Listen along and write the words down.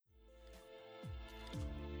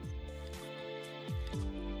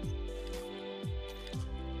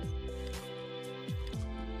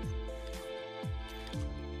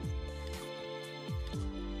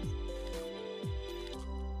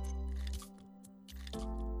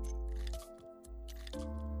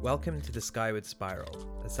Welcome to the Skyward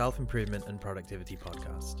Spiral, a self-improvement and productivity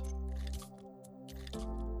podcast.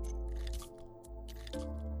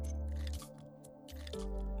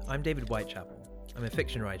 I'm David Whitechapel. I'm a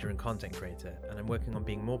fiction writer and content creator, and I'm working on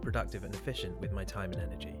being more productive and efficient with my time and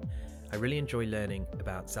energy. I really enjoy learning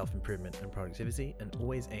about self-improvement and productivity and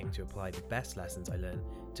always aim to apply the best lessons I learn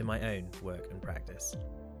to my own work and practice.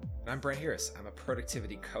 I'm Brent Harris. I'm a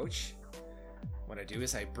productivity coach. What I do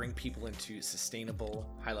is I bring people into sustainable,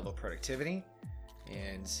 high-level productivity,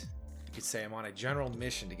 and you could say I'm on a general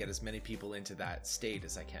mission to get as many people into that state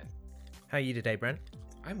as I can. How are you today, Brent?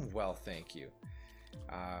 I'm well, thank you.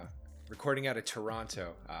 Recording out of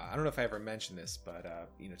Toronto. I don't know if I ever mentioned this, but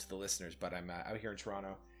to the listeners, but I'm out here in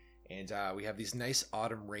Toronto, and we have these nice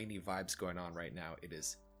autumn rainy vibes going on right now. It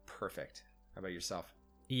is perfect. How about yourself?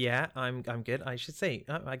 Yeah, I'm good. I should say,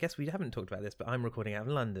 I guess we haven't talked about this, but I'm recording out of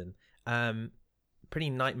London. Pretty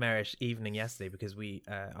nightmarish evening yesterday because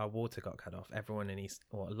our water got cut off. Everyone in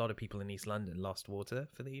a lot of people in East London lost water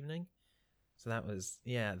for the evening. So that was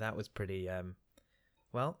pretty,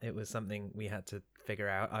 it was something we had to figure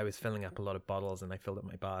out. I was filling up a lot of bottles and I filled up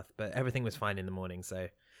my bath, but everything was fine in the morning. So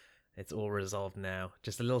it's all resolved now.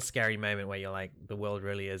 Just a little scary moment where you're like, the world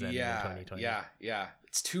really is ending in 2020. Yeah.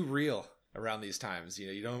 It's too real around these times.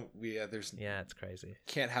 It's crazy.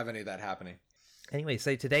 Can't have any of that happening. Anyway,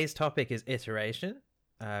 so today's topic is iteration,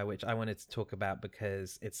 which I wanted to talk about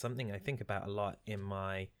because it's something I think about a lot in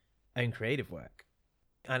my own creative work.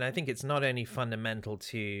 And I think it's not only fundamental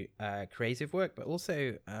to creative work, but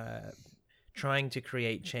also trying to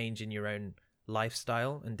create change in your own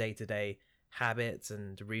lifestyle and day-to-day habits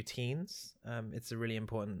and routines. It's a really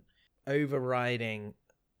important overriding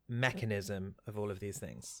mechanism of all of these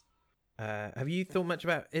things. Have you thought much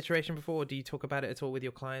about iteration before? Do you talk about it at all with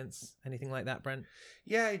your clients? Anything like that, Brent?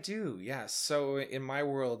 Yeah, I do. Yeah. So in my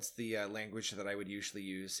world, the language that I would usually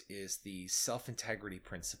use is the self-integrity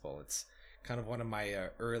principle. It's kind of one of my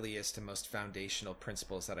earliest and most foundational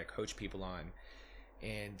principles that I coach people on.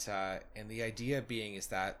 And the idea being is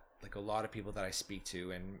that, like, a lot of people that I speak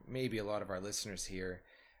to, and maybe a lot of our listeners here,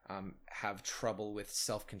 have trouble with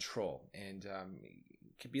self-control, and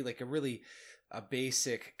it could be like a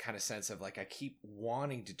basic kind of sense of like, I keep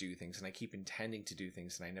wanting to do things and I keep intending to do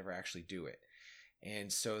things and I never actually do it. And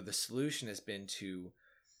so the solution has been to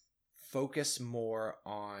focus more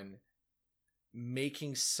on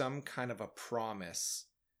making some kind of a promise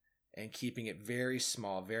and keeping it very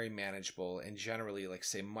small, very manageable, and generally, like,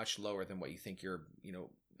 say, much lower than what you think you're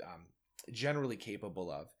generally capable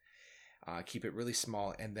of. Keep it really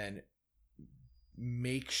small, and then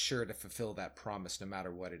make sure to fulfill that promise no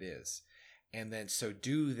matter what it is. And then so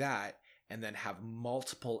do that, and then have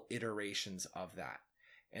multiple iterations of that.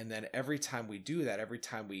 And then every time we do that, every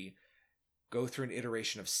time we go through an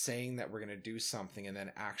iteration of saying that we're going to do something and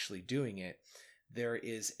then actually doing it, there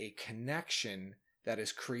is a connection that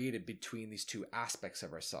is created between these two aspects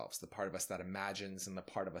of ourselves, the part of us that imagines and the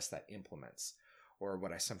part of us that implements, or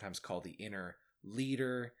what I sometimes call the inner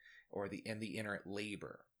leader, or the inner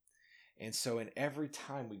labor. And so in every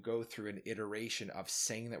time we go through an iteration of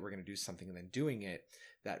saying that we're going to do something and then doing it,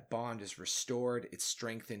 that bond is restored, it's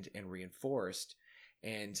strengthened and reinforced.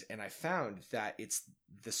 And I found that it's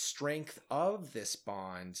the strength of this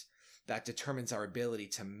bond that determines our ability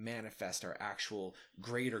to manifest our actual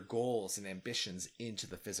greater goals and ambitions into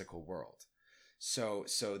the physical world. So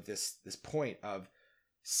this point of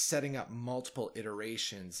setting up multiple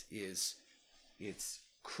iterations it's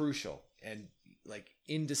crucial and like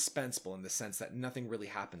indispensable in the sense that nothing really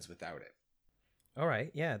happens without it. All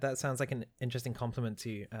right. Yeah, that sounds like an interesting complement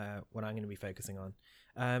to what I'm going to be focusing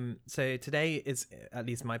on. So today is, at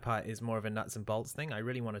least my part, is more of a nuts and bolts thing. I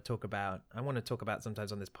really want to talk about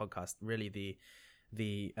sometimes on this podcast, really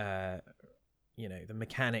the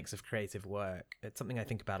mechanics of creative work. It's something I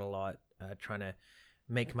think about a lot, trying to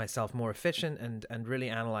make myself more efficient and really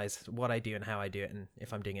analyze what I do and how I do it and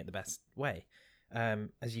if I'm doing it the best way.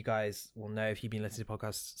 As you guys will know, if you've been listening to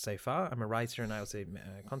podcasts so far, I'm a writer and I also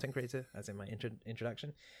a content creator, as in my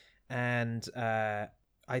introduction. And I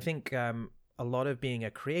think a lot of being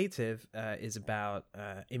a creative is about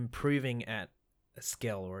improving at a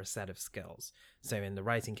skill or a set of skills. So in the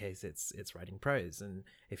writing case, it's writing prose, and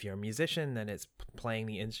if you're a musician, then it's playing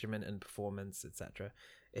the instrument and performance, etc.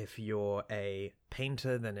 If you're a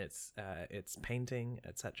painter, then it's painting,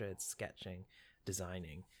 etc. It's sketching,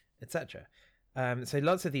 designing, etc. So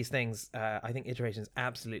lots of these things, I think iteration is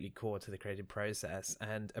absolutely core to the creative process,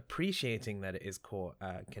 and appreciating that it is core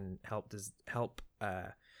can help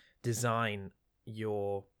design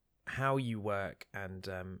how you work and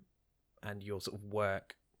your sort of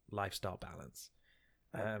work lifestyle balance.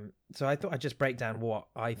 So I thought I'd just break down what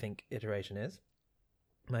I think iteration is,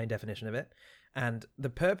 my definition of it, and the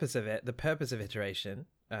purpose of it. The purpose of iteration,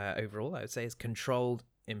 overall, I would say, is controlled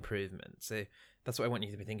improvement. So that's what I want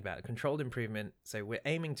you to be thinking about. Controlled improvement. So we're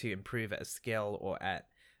aiming to improve at a skill or at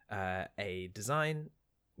a design,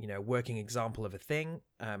 working example of a thing.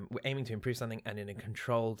 We're aiming to improve something, and in a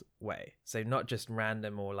controlled way. So not just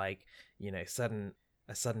random or like, a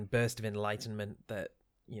sudden burst of enlightenment that,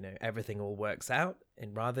 everything all works out.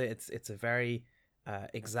 And rather it's a very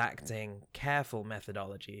exacting, careful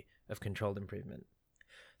methodology of controlled improvement.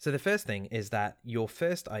 So the first thing is that your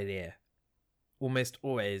first idea almost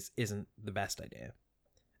always isn't the best idea.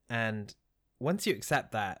 And once you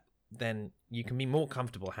accept that, then you can be more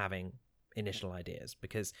comfortable having initial ideas,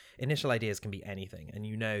 because initial ideas can be anything, and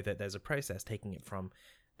that there's a process taking it from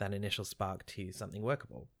that initial spark to something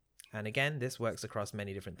workable. And again, this works across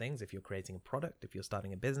many different things. If you're creating a product, if you're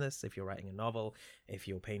starting a business, if you're writing a novel, if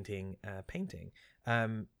you're painting a painting,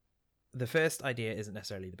 the first idea isn't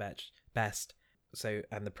necessarily the best. So,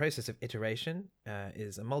 and the process of iteration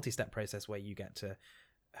is a multi-step process where you get to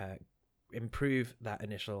improve that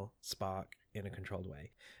initial spark in a controlled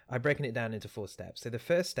way. I've broken it down into 4 steps. So the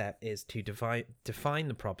first step is to define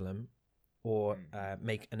the problem, or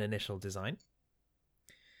make an initial design.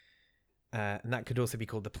 And that could also be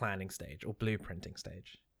called the planning stage or blueprinting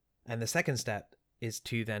stage. And the second step is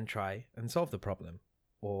to then try and solve the problem,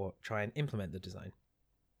 or try and implement the design.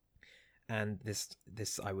 And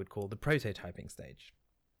this I would call the prototyping stage.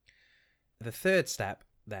 The third step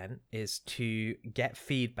then is to get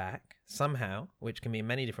feedback somehow, which can be in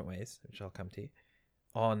many different ways, which I'll come to,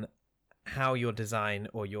 on how your design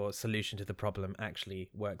or your solution to the problem actually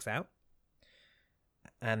works out.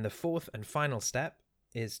 And the fourth and final step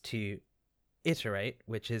is to iterate,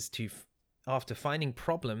 which is to, after finding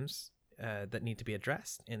problems that need to be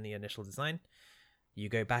addressed in the initial design, you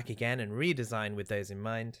go back again and redesign with those in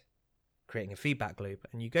mind, creating a feedback loop,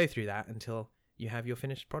 and you go through that until you have your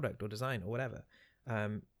finished product or design or whatever.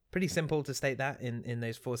 Pretty simple to state that in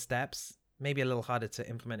those 4 steps. Maybe a little harder to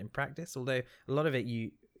implement in practice, although a lot of it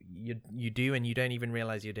you do and you don't even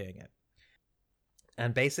realize you're doing it.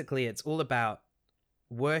 And basically it's all about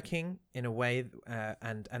working in a way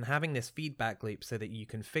and having this feedback loop so that you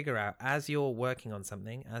can figure out, as you're working on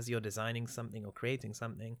something, as you're designing something or creating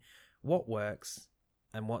something, what works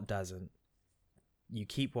and what doesn't. You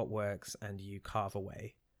keep what works and you carve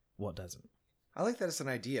away what doesn't. I like that as an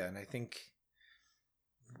idea, and I think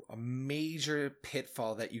a major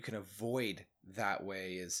pitfall that you can avoid that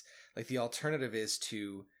way is, like, the alternative is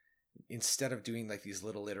to, instead of doing like these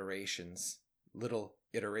little iterations,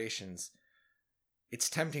 it's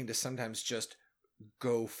tempting to sometimes just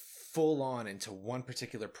go full on into one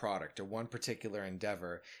particular product or one particular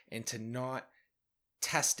endeavor, and to not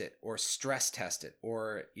test it or stress test it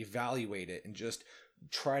or evaluate it and just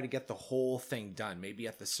try to get the whole thing done, maybe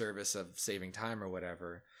at the service of saving time or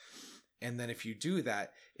whatever. And then if you do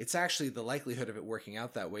that, it's actually, the likelihood of it working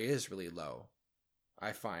out that way is really low,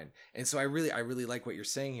 I find. And so I really like what you're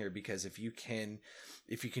saying here, because if you can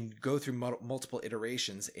go through multiple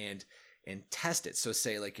iterations and test it. So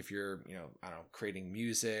say, like, if you're, I don't know, creating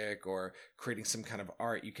music or creating some kind of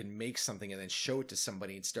art, you can make something and then show it to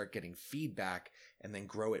somebody and start getting feedback, and then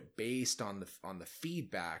grow it based on the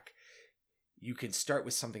feedback. You can start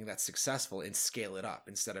with something that's successful and scale it up,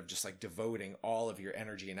 instead of just like devoting all of your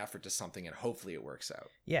energy and effort to something and hopefully it works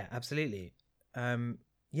out. Yeah, absolutely. I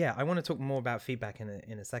want to talk more about feedback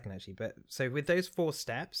in a second, actually. But so with those 4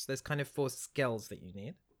 steps, there's kind of 4 skills that you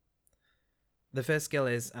need. The first skill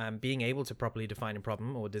is being able to properly define a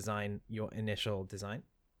problem or design your initial design.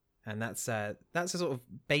 And that's a sort of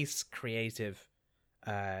base creative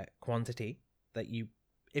quantity that you,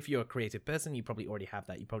 if you're a creative person, you probably already have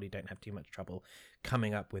that. You probably don't have too much trouble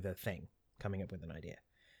coming up with an idea.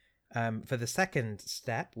 For the second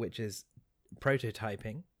step, which is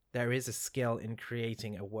prototyping, there is a skill in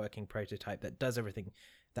creating a working prototype that does everything,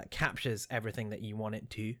 that captures everything that you want it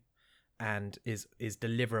to, and is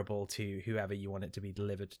deliverable to whoever you want it to be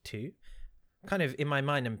delivered to. Kind of in my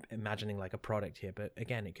mind, I'm imagining like a product here, but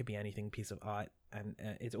again, it could be anything, piece of art, and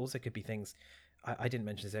it also could be things. I didn't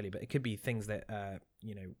mention this earlier, but it could be things that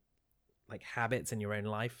like habits in your own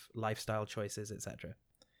life, lifestyle choices, etc.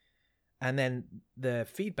 And then the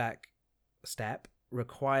feedback step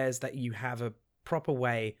requires that you have a proper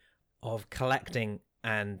way of collecting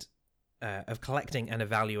and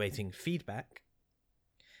evaluating feedback.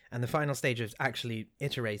 And the final stage of actually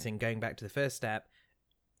iterating, going back to the first step,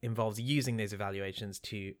 involves using those evaluations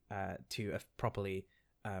to properly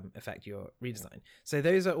affect your redesign. So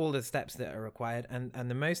those are all the steps that are required, and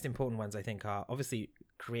the most important ones I think are obviously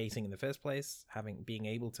creating in the first place, being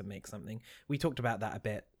able to make something. We talked about that a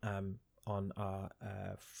bit on our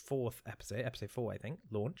fourth episode 4 I think,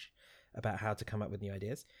 launch, about how to come up with new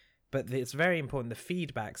ideas. But it's very important, the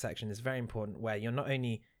feedback section is very important, where you're not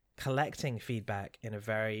only collecting feedback in a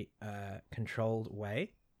very controlled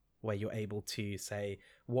way, where you're able to say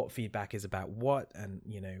what feedback is about what, and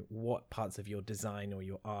what parts of your design or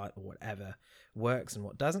your art or whatever works and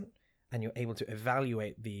what doesn't, and you're able to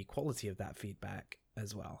evaluate the quality of that feedback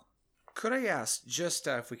as well. Could I ask just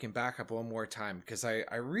if we can back up one more time, because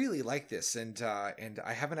I really like this, and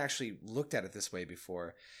I haven't actually looked at it this way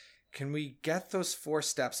before. Can we get those 4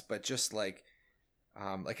 steps, but just like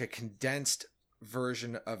a condensed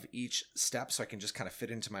version of each step, so I can just kind of fit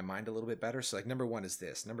into my mind a little bit better? So like number 1 is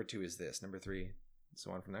this, number 2 is this, number 3, and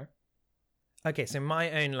so on from there. Okay, so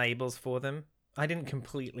my own labels for them. I didn't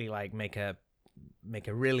completely like make a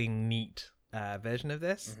really neat version of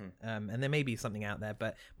this, and there may be something out there,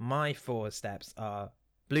 but my 4 steps are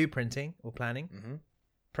blueprinting or planning,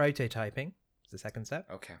 prototyping is the second step.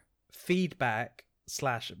 Okay. Feedback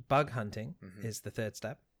 / bug hunting is the third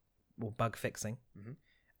step, or bug fixing.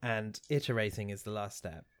 And iterating is the last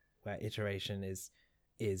step, where iteration is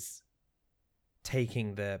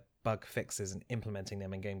taking the bug fixes and implementing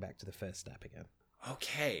them and going back to the first step again.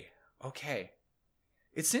 Okay.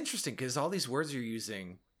 It's interesting because all these words you're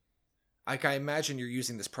using, like I imagine you're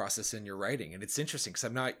using this process in your writing, and it's interesting because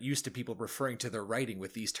I'm not used to people referring to their writing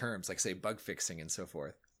with these terms, like say bug fixing and so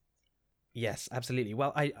forth. Yes, absolutely.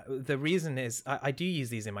 Well, the reason is I do use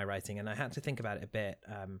these in my writing, and I had to think about it a bit.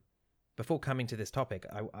 Before coming to this topic,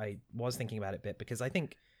 I was thinking about it a bit, because I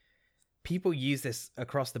think people use this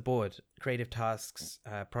across the board: creative tasks,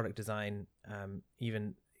 product design,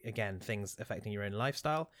 even, again, things affecting your own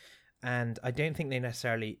lifestyle. And I don't think they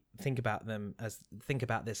necessarily think about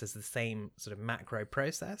this as the same sort of macro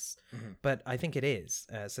process, but I think it is.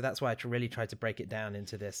 So that's why I really tried to break it down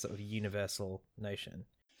into this sort of universal notion.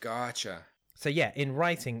 Gotcha. So yeah, in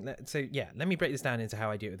writing, let me break this down into how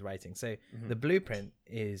I do it with writing. So the blueprint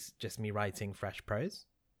is just me writing fresh prose,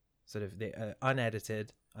 sort of the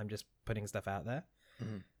unedited. I'm just putting stuff out there.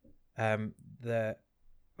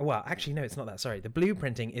 Actually, no, it's not that. Sorry. The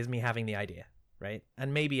blueprinting is me having the idea, right?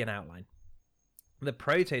 And maybe an outline. The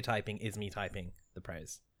prototyping is me typing the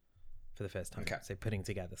prose for the first time. Okay. So putting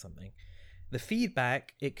together something. The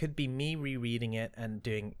feedback, it could be me rereading it and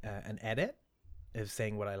doing an edit of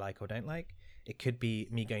saying what I like or don't like. It could be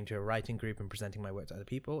me going to a writing group and presenting my work to other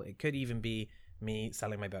people. It could even be me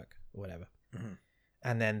selling my book or whatever.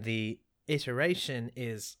 And then the iteration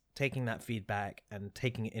is taking that feedback and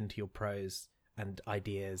taking it into your prose and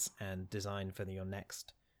ideas and design for your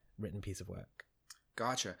next written piece of work.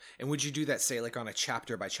 Gotcha. And would you do that, say, like on a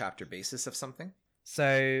chapter by chapter basis of something?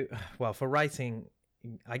 So, well, for writing,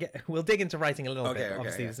 we'll dig into writing a little bit.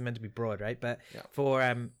 Obviously, this is meant to be broad, right? But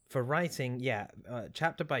for writing,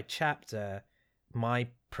 chapter by chapter,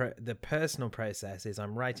 the personal process is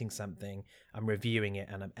I'm writing something, I'm reviewing it,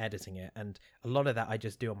 and I'm editing it, and a lot of that I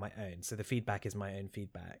just do on my own. So the feedback is my own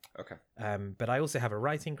feedback. Okay. But I also have a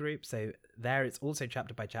writing group, so there it's also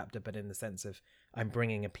chapter by chapter, but in the sense of I'm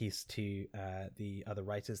bringing a piece to the other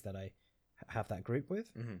writers that I have that group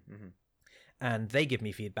with, and they give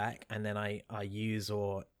me feedback, and then I use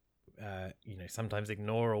or sometimes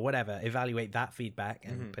ignore or whatever, evaluate that feedback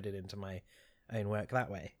and put it into my own work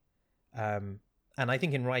that way. And I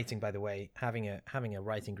think in writing, by the way, having a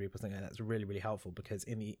writing group or something like that's really, really helpful, because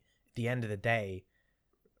in the end of the day,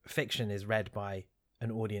 fiction is read by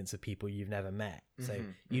an audience of people you've never met. So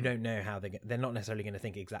you don't know how they're not necessarily going to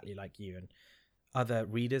think exactly like you, and other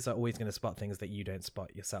readers are always going to spot things that you don't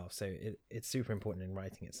spot yourself. So it's super important in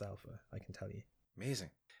writing itself, I can tell you. Amazing.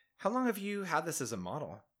 How long have you had this as a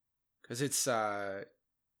model? Because it's,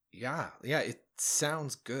 it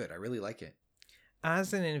sounds good. I really like it.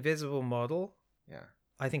 As an invisible model, yeah,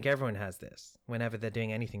 I think everyone has this whenever they're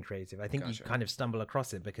doing anything creative. I think you kind of stumble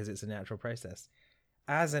across it because it's a natural process.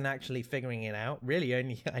 As in actually figuring it out, really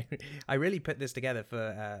only I really put this together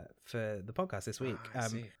for the podcast this week.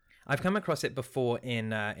 I've come across it before in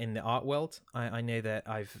the art world. I know that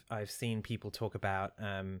I've seen people talk about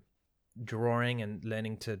drawing and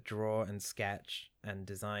learning to draw and sketch and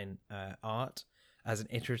design art as an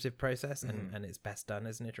iterative process, and it's best done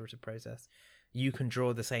as an iterative process. You can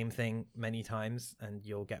draw the same thing many times and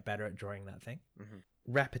you'll get better at drawing that thing.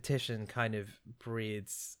 Repetition kind of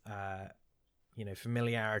breeds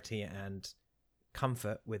familiarity and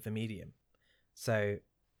comfort with the medium. So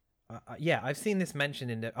I've seen this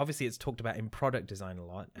mentioned obviously it's talked about in product design a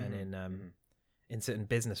lot, and in certain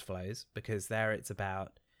business flows, because there it's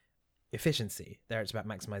about efficiency. There it's about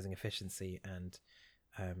maximizing efficiency, and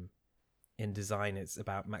in design it's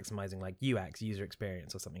about maximizing like UX, user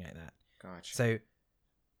experience, or something like that. Gotcha. So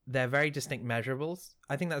they're very distinct measurables.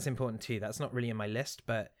 I think that's important too. That's not really in my list,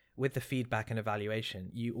 but with the feedback and evaluation,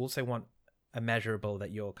 you also want a measurable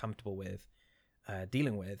that you're comfortable with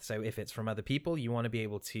dealing with. So if it's from other people, you want to be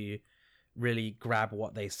able to really grab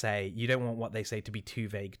what they say. You don't want what they say to be too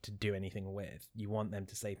vague to do anything with. You want them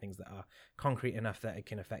to say things that are concrete enough that it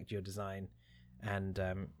can affect your design and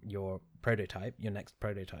your prototype, your next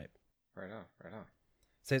prototype. Right on, right on.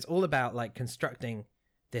 So it's all about like constructing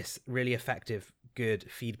this really effective,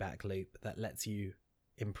 good feedback loop that lets you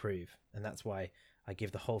improve. And that's why I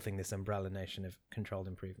give the whole thing this umbrella notion of controlled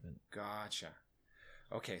improvement. Gotcha.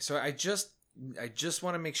 Okay, so I just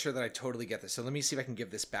want to make sure that I totally get this. So let me see if I can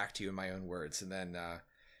give this back to you in my own words, and then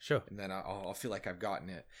Sure. And then I'll feel like I've gotten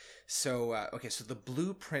it. So okay, so the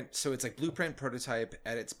blueprint. So it's like blueprint, prototype,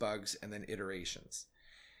 edits, bugs, and then iterations.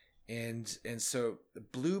 And so the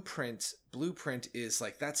blueprint is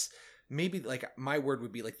like, that's maybe like my word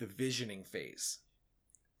would be like the visioning phase.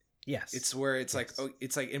 Yes. It's where it's like, oh,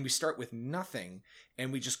 it's like, and we start with nothing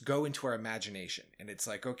and we just go into our imagination, and it's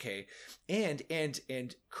like, okay. And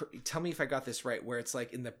tell me if I got this right, where it's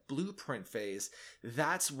like in the blueprint phase,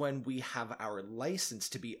 that's when we have our license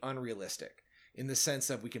to be unrealistic, in the sense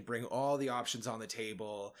of we can bring all the options on the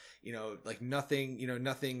table, like nothing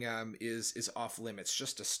is off limits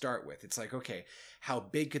just to start with. It's like, okay, how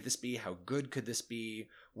big could this be? How good could this be?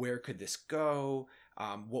 Where could this go?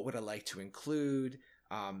 What would I like to include?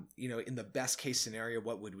 In the best case scenario,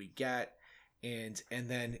 what would we get? And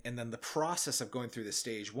then the process of going through the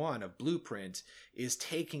stage one of blueprint is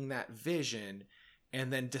taking that vision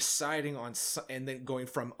and then deciding on, and then going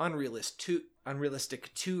from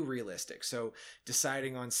unrealistic to realistic. So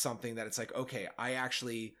deciding on something that it's like, okay,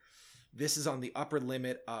 this is on the upper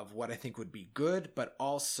limit of what I think would be good, but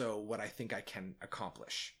also what I think I can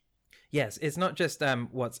accomplish. Yes, it's not just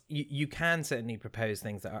you can certainly propose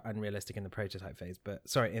things that are unrealistic in the prototype phase,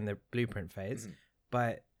 in the blueprint phase. Mm-hmm.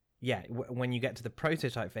 But yeah, when you get to the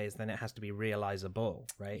prototype phase, then it has to be realizable,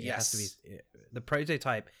 right? Yes. It has to be, the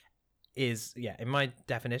prototype is, in my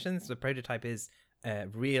definitions, the prototype is a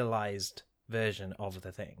realized version of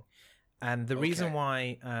the thing. And the reason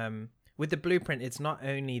why with the blueprint, it's not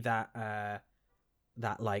only that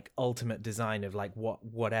like ultimate design of like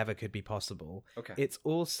whatever could be possible. Okay. It's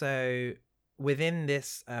also within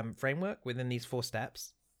this framework, within these 4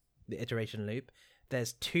 steps, the iteration loop,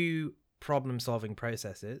 there's 2 problem-solving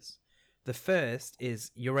processes. The first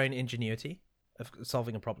is your own ingenuity of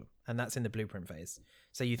solving a problem, and that's in the blueprint phase.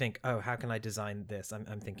 So you think, oh, how can I design this?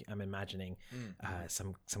 I'm imagining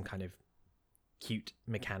some kind of cute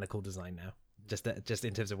mechanical design now. Just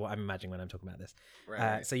in terms of what I'm imagining when I'm talking about this.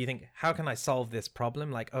 Right. So you think, how can I solve this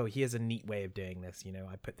problem? Like, oh, here's a neat way of doing this.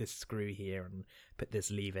 I put this screw here and put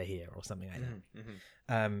this lever here, or something like that.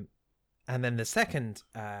 Mm-hmm. And then the second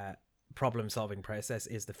problem-solving process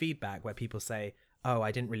is the feedback, where people say, oh,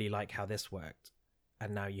 I didn't really like how this worked.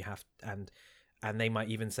 And now you have, and they might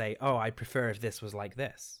even say, oh, I prefer if this was like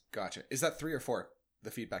this. Gotcha. Is that 3 or 4,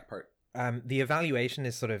 the feedback part? The evaluation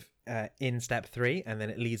is sort of in step 3, and then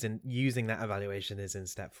it leads in using that evaluation is in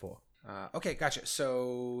step 4. Okay, gotcha.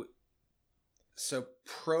 So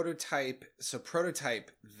prototype,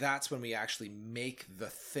 that's when we actually make the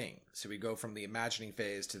thing. So we go from the imagining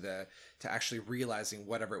phase to actually realizing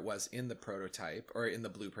whatever it was in the prototype, or in the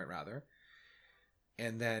blueprint rather.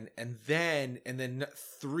 And then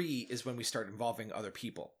 3 is when we start involving other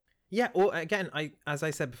people. Yeah, or again, as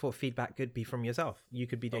I said before, feedback could be from yourself. You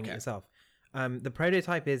could be doing it yourself. The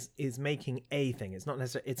prototype is making a thing. It's not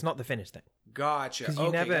necessarily, it's not the finished thing. Gotcha.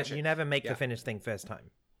 Because you never make the finished thing first time.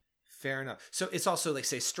 Fair enough. So it's also like,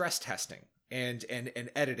 say, stress testing and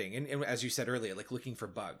editing, and as you said earlier, like looking for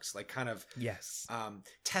bugs, like kind of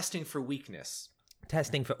testing for weakness,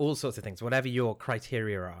 testing for all sorts of things, whatever your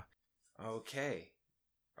criteria are. Okay,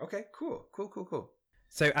 cool.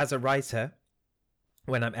 So as a writer,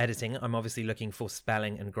 when I'm editing, I'm obviously looking for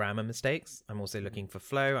spelling and grammar mistakes. I'm also looking for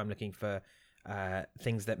flow. I'm looking for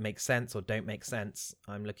things that make sense or don't make sense.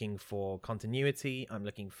 I'm looking for continuity. I'm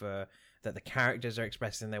looking for that the characters are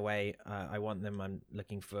expressed in their way I want them. I'm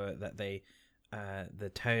looking for that the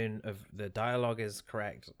tone of the dialogue is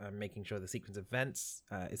correct. I'm making sure the sequence of events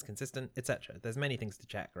is consistent, etc. There's many things to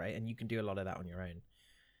check, right? And you can do a lot of that on your own.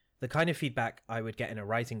 The kind of feedback I would get in a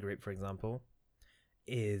writing group, for example,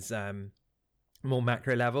 is more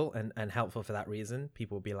macro level and helpful for that reason.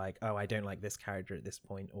 People will be like, oh, I don't like this character at this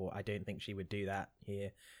point, or I don't think she would do that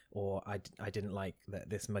here, or I didn't like that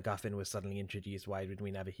this MacGuffin was suddenly introduced. Why did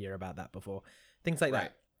we never hear about that before? Things like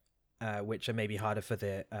that, which are maybe harder for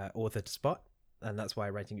the author to spot. And that's why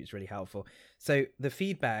writing is really helpful. So the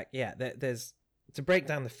feedback, there's to break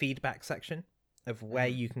down the feedback section of where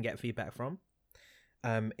you can get feedback from.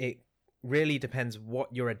 It really depends what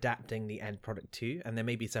you're adapting the end product to, and there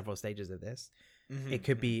may be several stages of this. It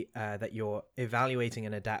could be that you're evaluating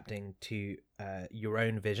and adapting to your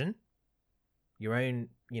own vision, your own,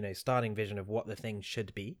 starting vision of what the thing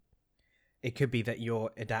should be. It could be that you're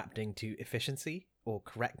adapting to efficiency or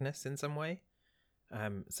correctness in some way.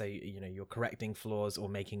 So you're correcting flaws or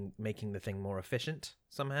making the thing more efficient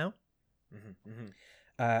somehow.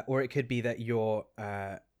 Or it could be that you're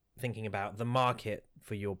thinking about the market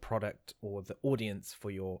for your product or the audience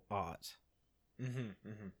for your art.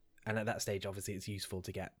 And at that stage, obviously, it's useful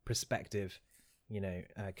to get prospective,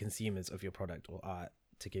 consumers of your product or art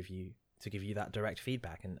to give you that direct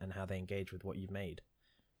feedback and how they engage with what you've made.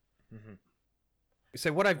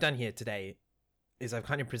 So what I've done here today is I've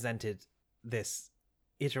kind of presented this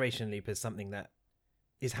iteration loop as something that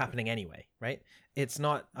is happening anyway, right?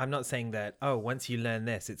 I'm not saying that, oh, once you learn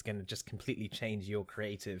this, it's going to just completely change your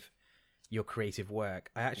creative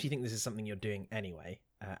work. I actually think this is something you're doing anyway,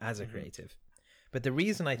 as a creative. But the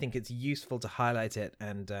reason I think it's useful to highlight it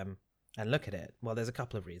and look at it, well, there's a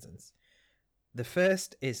couple of reasons. The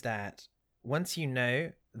first is that once you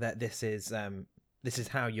know that this is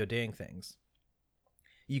how you're doing things,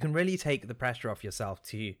 you can really take the pressure off yourself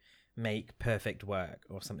to make perfect work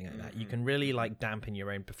or something like that. You can really dampen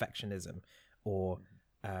your own perfectionism or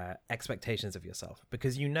expectations of yourself,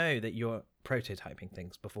 because you know that you're prototyping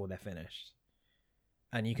things before they're finished,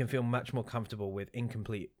 and you can feel much more comfortable with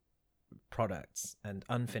incomplete products and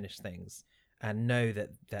unfinished things, and know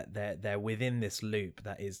that they're within this loop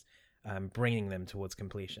that is bringing them towards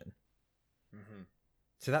completion.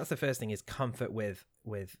 So that's the first thing, is comfort with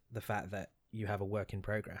the fact that you have a work in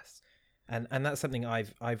progress. And that's something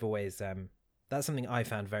I've always that's something I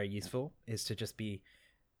found very useful, is to just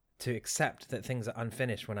to accept that things are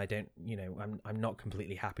unfinished when I don't, I'm not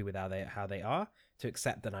completely happy with how they are, to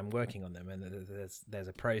accept that I'm working on them and that there's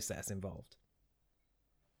a process involved.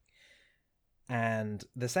 And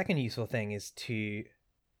the second useful thing is to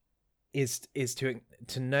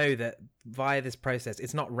know that via this process,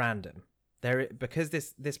 it's not random. Because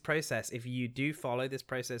this process, if you do follow this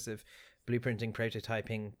process of blueprinting,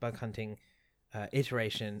 prototyping, bug hunting,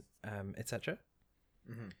 iteration, etc.,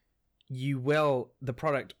 the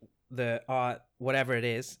product, the art, whatever it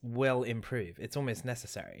is, will improve. It's almost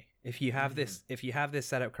necessary. If you have this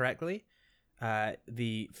set up correctly,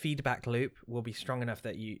 the feedback loop will be strong enough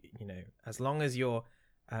that as long as you're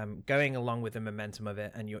going along with the momentum of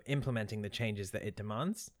it and you're implementing the changes that it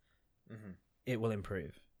demands, it will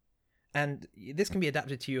improve. And this can be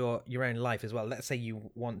adapted to your own life as well. Let's say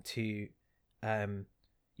you want to go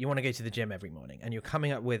to the gym every morning, and you're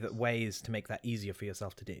coming up with ways to make that easier for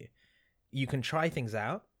yourself to do. You can try things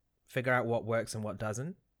out, figure out what works and what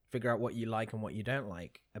doesn't, figure out what you like and what you don't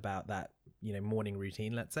like about that, morning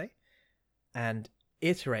routine, let's say, and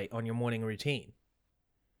iterate on your morning routine.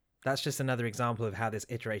 That's just another example of how this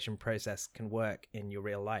iteration process can work in your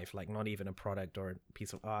real life, like not even a product or a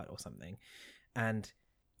piece of art or something. And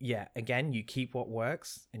again, you keep what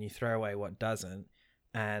works and you throw away what doesn't.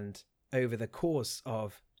 And over the course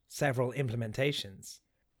of several implementations,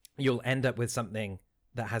 you'll end up with something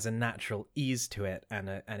that has a natural ease to it, and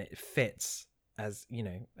it fits as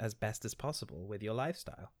best as possible with your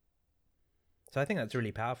lifestyle. So I think that's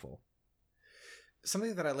really powerful.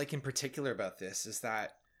 Something that I like in particular about this is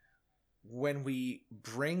that when we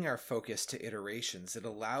bring our focus to iterations, it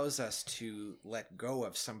allows us to let go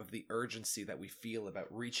of some of the urgency that we feel about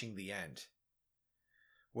reaching the end.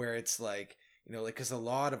 Where it's because a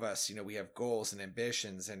lot of us, we have goals and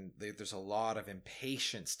ambitions, and there's a lot of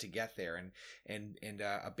impatience to get there, and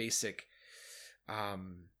a basic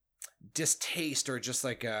distaste, or just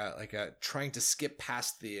like a trying to skip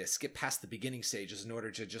past the beginning stages in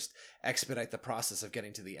order to just expedite the process of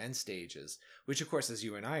getting to the end stages, which of course, as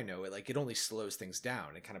you and I know, it only slows things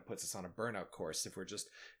down. It kind of puts us on a burnout course if we're just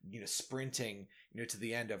sprinting to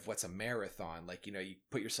the end of what's a marathon. You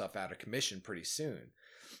put yourself out of commission pretty soon.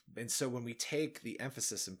 And so when we take the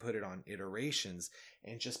emphasis and put it on iterations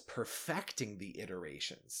and just perfecting the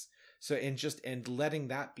iterations, and letting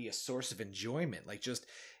that be a source of enjoyment,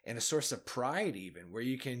 and a source of pride, even, where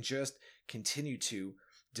you can just continue to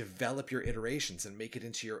develop your iterations and make it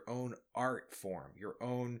into your own art form, your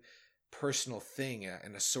own personal thing,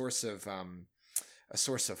 and a source of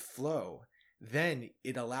flow, then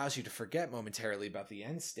it allows you to forget momentarily about the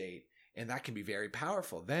end state. And that can be very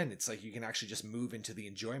powerful. Then it's like you can actually just move into the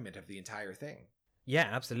enjoyment of the entire thing. Yeah,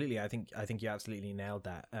 absolutely. I think you absolutely nailed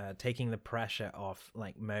that. Taking the pressure off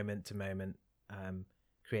like moment to moment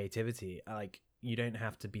creativity. Like you don't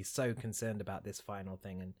have to be so concerned about this final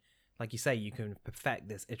thing. And like you say, you can perfect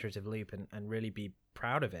this iterative loop and really be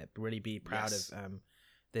proud of it. Really be proud Yes. of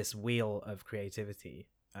this wheel of creativity.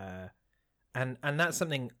 And that's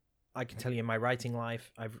something I can tell you in my writing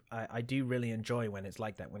life, I do really enjoy when it's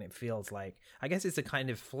like that, when it feels like, I guess it's a kind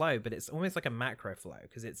of flow, but it's almost like a macro flow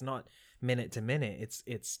because it's not minute to minute.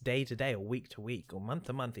 It's day to day or week to week or month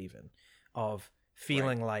to month even, of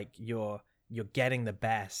feeling like you're getting the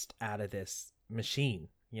best out of this machine,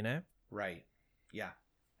 you know? Right. Yeah,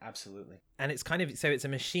 absolutely. And it's kind of, so it's a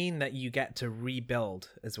machine that you get to rebuild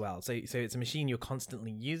as well. So it's a machine you're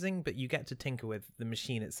constantly using, but you get to tinker with the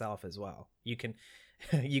machine itself as well. You can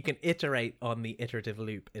you can iterate on the iterative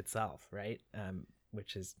loop itself, right?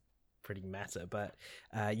 Which is pretty meta, but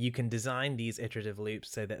you can design these iterative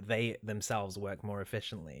loops so that they themselves work more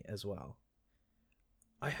efficiently as well.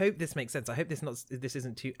 I hope this makes sense. I hope this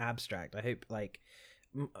isn't too abstract. I hope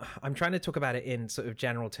I'm trying to talk about it in sort of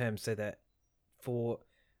general terms so that for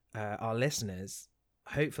our listeners,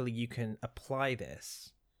 hopefully you can apply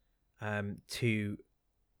this to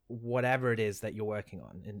whatever it is that you're working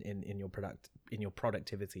on in your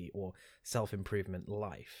productivity or self-improvement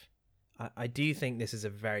life. I do think this is a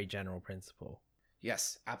very general principle.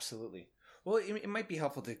 Yes, absolutely. Well, it might be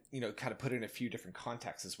helpful to, kind of put it in a few different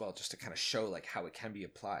contexts as well, just to kind of show like how it can be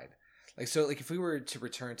applied. So if we were to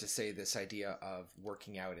return to, say, this idea of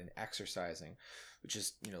working out and exercising, which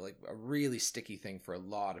is, like a really sticky thing for a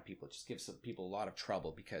lot of people. It just gives some people a lot of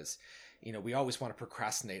trouble because, we always want to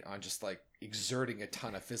procrastinate on just like exerting a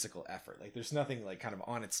ton of physical effort. Like there's nothing like kind of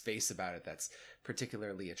on its face about it that's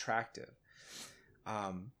particularly attractive.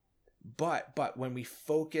 But when we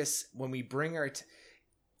focus, when we bring our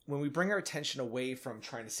attention away from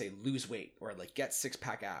trying to say lose weight or like get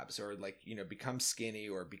 6-pack abs or like, become skinny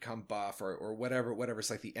or become buff or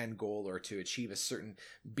whatever's like the end goal, or to achieve a certain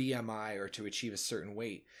BMI or to achieve a certain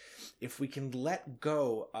weight, if we can let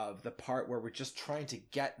go of the part where we're just trying to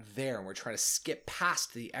get there and we're trying to skip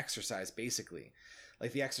past the exercise, basically,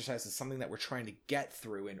 like the exercise is something that we're trying to get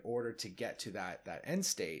through in order to get to that end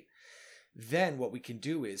state, then what we can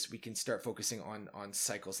do is we can start focusing on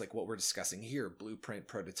cycles like what we're discussing here: blueprint,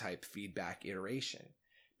 prototype, feedback, iteration.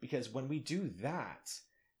 Because when we do that,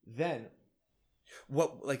 then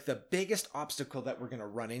what, like, the biggest obstacle that we're going to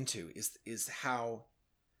run into is how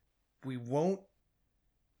we won't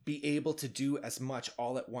be able to do as much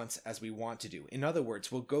all at once as we want to do. In other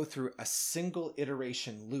words, we'll go through a single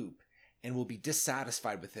iteration loop and we'll be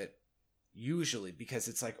dissatisfied with it, usually because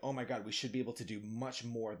it's like, oh my God, we should be able to do much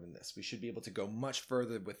more than this. We should be able to go much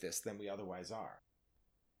further with this than we otherwise are.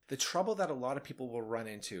 The trouble that a lot of people will run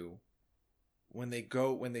into when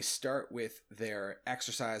they start with their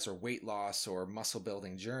exercise or weight loss or muscle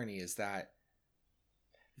building journey is that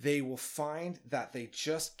they will find that they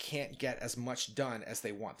just can't get as much done as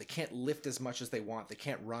they want. They can't lift as much as they want. They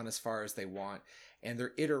can't run as far as they want. And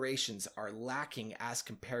their iterations are lacking as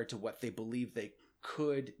compared to what they believe they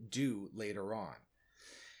could do later on.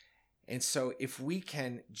 And so if we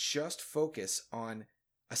can just focus on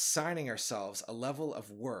assigning ourselves a level of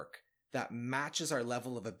work that matches our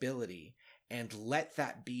level of ability and let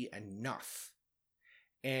that be enough,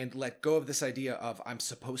 and let go of this idea of I'm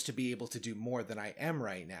supposed to be able to do more than I am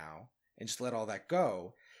right now, and just let all that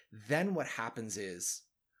go, then what happens is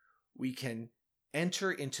we can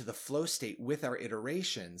enter into the flow state with our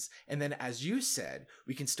iterations. And then, as you said,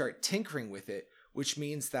 we can start tinkering with it, which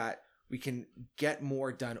means that we can get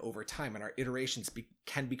more done over time, and our iterations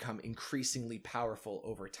can become increasingly powerful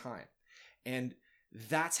over time. And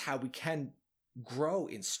that's how we can grow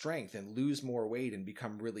in strength and lose more weight and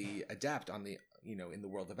become really adept on the, in the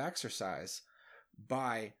world of exercise,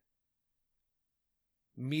 by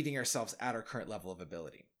meeting ourselves at our current level of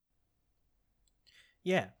ability.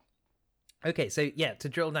 Yeah. Okay. So yeah, to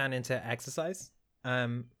drill down into exercise,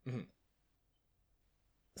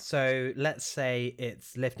 so let's say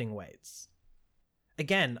it's lifting weights.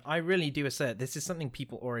 Again, I really do assert this is something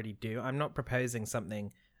people already do. I'm not proposing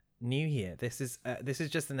something new here. This is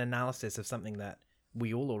just an analysis of something that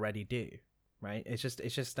we all already do, right? It's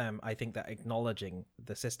just I think that acknowledging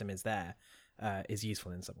the system is there is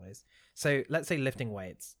useful in some ways. So let's say lifting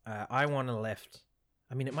weights. I want to lift.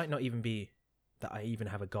 I mean, it might not even be that I even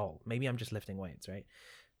have a goal. Maybe I'm just lifting weights, right?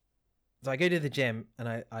 So I go to the gym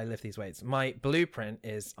and I lift these weights. My blueprint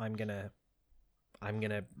is I'm gonna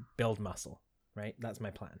build muscle, right? That's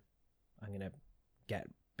my plan. I'm gonna get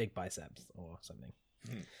big biceps or something.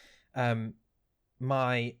 Hmm.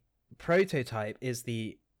 My prototype is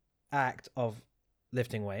the act of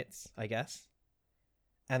lifting weights, I guess.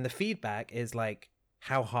 And the feedback is like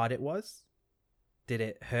how hard it was. Did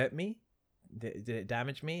it hurt me? Did it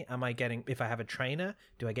damage me? Am I getting, if I have a trainer,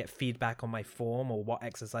 do I get feedback on my form or what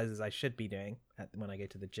exercises I should be doing when I go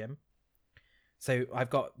to the gym? So I've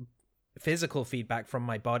got physical feedback from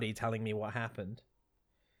my body telling me what happened.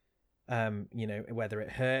 Whether it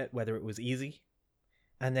hurt, whether it was easy.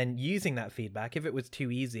 And then using that feedback, if it was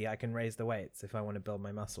too easy, I can raise the weights if I want to build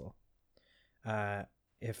my muscle.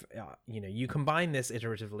 You combine this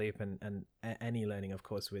iterative loop and any learning, of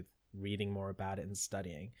course, with reading more about it and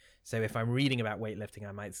studying. So if I'm reading about weightlifting,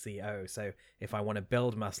 I might see, so if I want to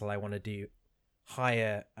build muscle, I want to do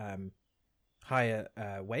higher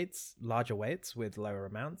weights, larger weights with lower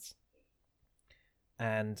amounts,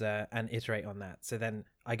 and iterate on that. So then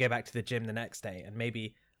I go back to the gym the next day, and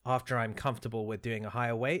maybe after I'm comfortable with doing a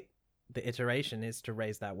higher weight, the iteration is to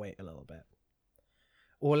raise that weight a little bit.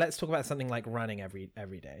 Or let's talk about something like running every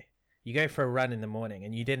day. You go for a run in the morning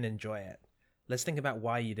and you didn't enjoy it. Let's think about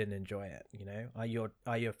why you didn't enjoy it.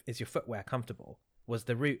 Is your footwear comfortable? Was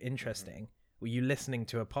the route interesting? Were you listening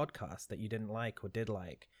to a podcast that you didn't like or did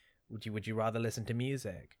like? Would you rather listen to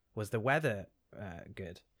music? Was the weather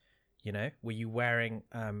good? Were you wearing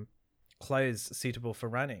clothes suitable for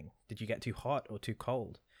running? Did you get too hot or too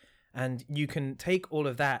cold? And you can take all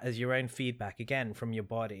of that as your own feedback, again, from your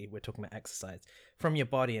body. We're talking about exercise, from your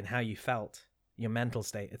body and how you felt, your mental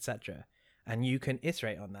state, etc. And you can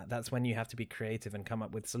iterate on that. That's when you have to be creative and come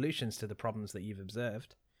up with solutions to the problems that you've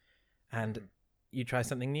observed. And you try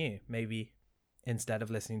something new. Maybe instead of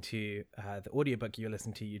listening to the audiobook you're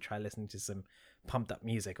listening to, you try listening to some pumped up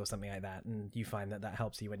music or something like that. And you find that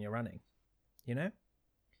helps you when you're running,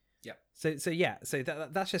 Yeah. So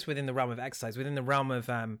that's just within the realm of exercise. Within the realm of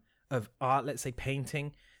art, let's say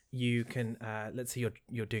painting, you can let's say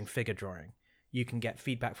you're doing figure drawing. You can get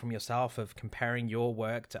feedback from yourself of comparing your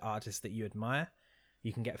work to artists that you admire.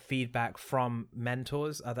 You can get feedback from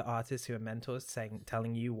mentors, other artists who are mentors,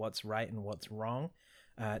 telling you what's right and what's wrong.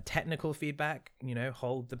 Technical feedback,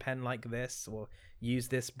 hold the pen like this, or use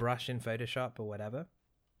this brush in Photoshop or whatever.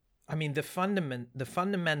 I mean, the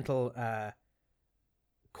fundamental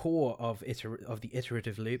core of the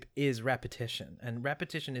iterative loop is repetition, and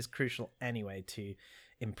repetition is crucial anyway to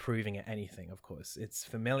improving at anything. Of course, it's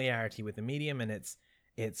familiarity with the medium, and it's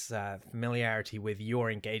familiarity with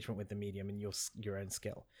your engagement with the medium and your own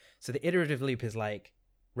skill. So the iterative loop is like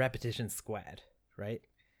repetition squared, right?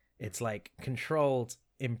 It's like controlled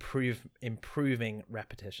improving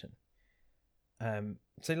repetition.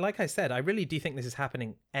 So like I said, I really do think this is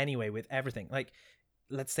happening anyway with everything. Like,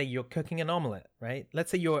 let's say you're cooking an omelet, right?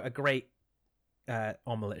 Let's say you're a great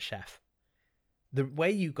omelet chef. The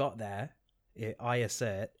way you got there, I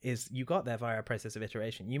assert, is you got there via a process of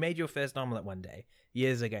iteration. You made your first omelet one day,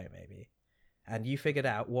 years ago maybe, and you figured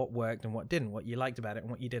out what worked and what didn't, what you liked about it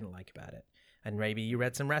and what you didn't like about it. And maybe you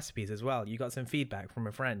read some recipes as well. You got some feedback from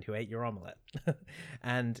a friend who ate your omelet.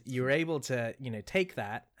 And you were able to, take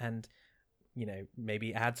that and,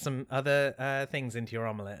 maybe add some other things into your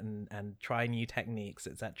omelet and try new techniques,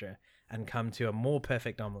 etc., and come to a more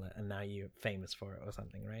perfect omelet. And now you're famous for it or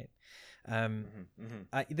something, right?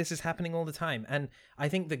 This is happening all the time. And I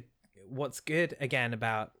think what's good, again,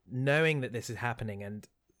 about knowing that this is happening and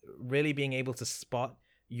really being able to spot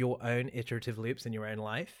your own iterative loops in your own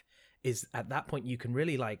life is, at that point you can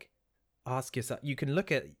really ask yourself, you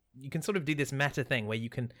can sort of do this meta thing where you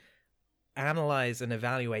can analyze and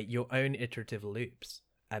evaluate your own iterative loops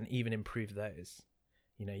and even improve those.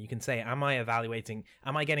 You can say, am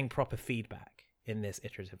I getting proper feedback in this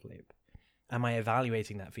iterative loop? Am I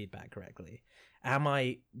evaluating that feedback correctly? Am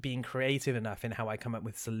I being creative enough in how I come up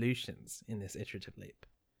with solutions in this iterative loop?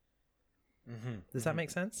 Does that make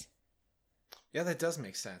sense? Yeah, that does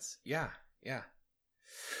make sense. Yeah.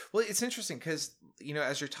 Well, it's interesting because,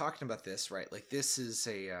 as you're talking about this, right, like this is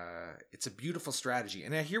it's a beautiful strategy.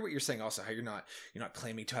 And I hear what you're saying also, how you're not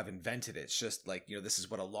claiming to have invented it. It's just like, this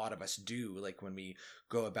is what a lot of us do, like when we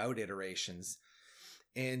go about iterations.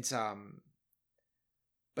 And,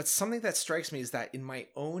 but something that strikes me is that in my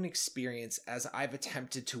own experience, as I've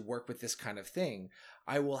attempted to work with this kind of thing,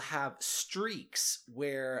 I will have streaks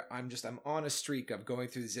where I'm on a streak of going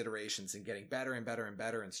through these iterations and getting better and better and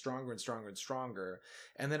better and stronger and stronger and stronger.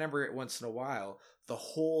 And then every once in a while, the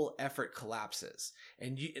whole effort collapses.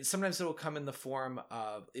 And sometimes it'll come in the form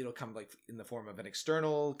of an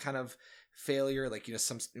external kind of failure, like,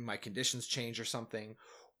 my conditions change or something.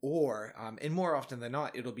 Or, and more often than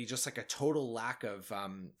not, it'll be just like a total lack of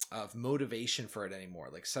motivation for it anymore.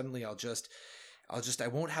 Like suddenly I'll I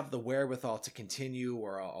won't have the wherewithal to continue,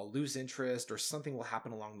 or I'll lose interest, or something will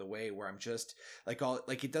happen along the way where I'm just like,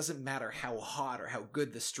 it doesn't matter how hot or how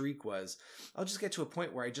good the streak was. I'll just get to a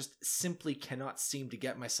point where I just simply cannot seem to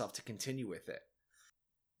get myself to continue with it.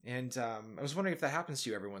 And I was wondering if that happens to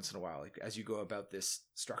you every once in a while, like as you go about this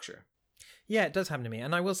structure. Yeah, it does happen to me.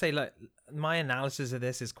 And I will say, look, my analysis of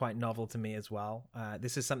this is quite novel to me as well.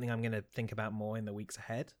 This is something I'm going to think about more in the weeks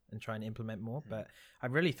ahead and try and implement more. But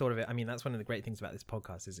I've really thought of it. I mean, that's one of the great things about this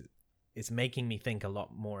podcast is it's making me think a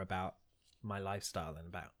lot more about my lifestyle and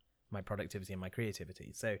about my productivity and my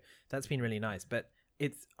creativity. So that's been really nice. But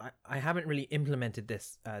I haven't really implemented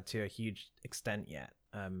this to a huge extent yet.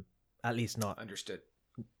 At least not Understood.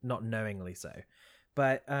 Not knowingly so.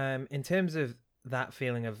 But in terms of that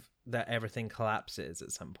feeling of that everything collapses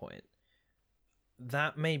at some point,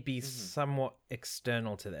 that may be somewhat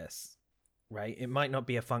external to this, right? It might not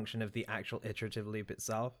be a function of the actual iterative loop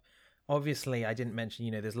itself. Obviously, I didn't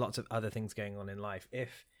mention, there's lots of other things going on in life.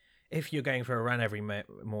 If you're going for a run every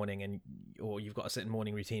morning or you've got a certain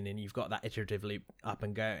morning routine and you've got that iterative loop up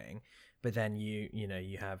and going, but then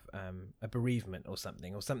you have a bereavement or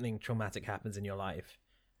something traumatic happens in your life,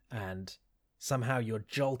 and somehow you're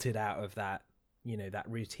jolted out of that, that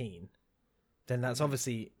routine, then that's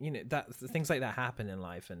obviously, that things like that happen in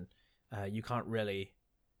life, and you can't really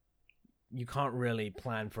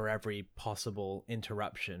plan for every possible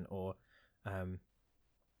interruption or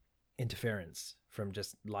interference from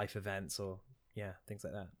just life events or things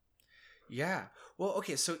like that. Yeah. Well,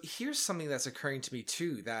 okay, so here's something that's occurring to me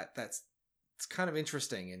too that's it's kind of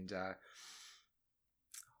interesting, and I'll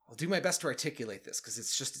do my best to articulate this because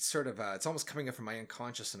it's almost coming up from my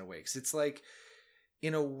unconscious in a way, because it's like,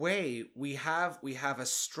 in a way, we have a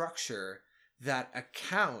structure that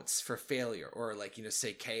accounts for failure, or like,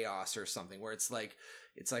 say chaos or something, where it's like,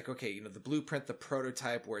 okay, the blueprint, the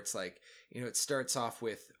prototype, where it's like, it starts off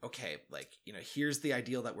with, okay, like, here's the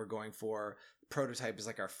ideal that we're going for. Prototype is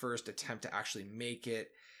like our first attempt to actually make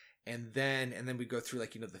it. And then we go through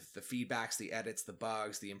like, the feedbacks, the edits, the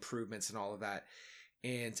bugs, the improvements, and all of that.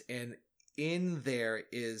 And in there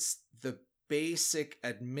is the basic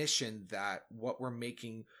admission that what we're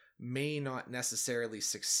making may not necessarily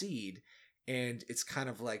succeed. And it's kind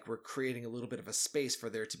of like we're creating a little bit of a space for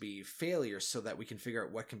there to be failure so that we can figure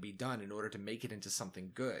out what can be done in order to make it into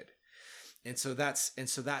something good. And so that's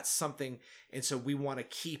something. And so we want to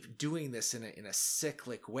keep doing this in a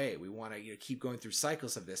cyclic way. We want to keep going through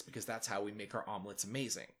cycles of this, because that's how we make our omelets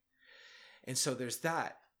amazing. And so there's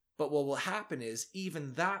that. But what will happen is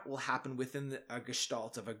even that will happen within a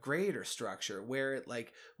gestalt of a greater structure, where it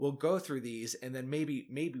like we'll go through these, and then maybe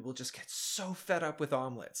we'll just get so fed up with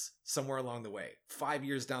omelets somewhere along the way, 5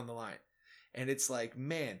 years down the line. And it's like,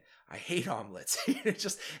 man, I hate omelets.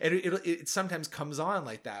 It sometimes comes on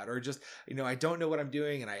like that, or just, I don't know what I'm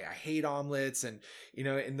doing and I hate omelets, and,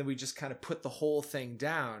 and then we just kind of put the whole thing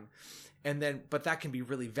down. And then, but that can be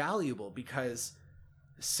really valuable, because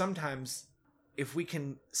sometimes if we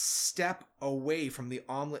can step away from the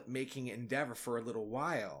omelet making endeavor for a little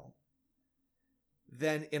while,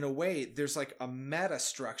 then in a way there's like a meta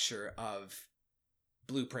structure of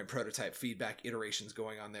blueprint, prototype, feedback, iterations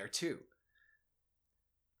going on there too.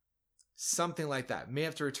 Something like that. May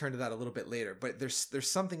have to return to that a little bit later, but there's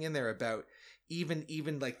something in there about even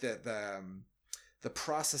like the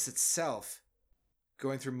process itself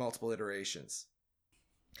going through multiple iterations.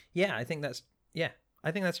 Yeah, I think that's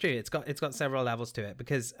true. It's got several levels to it,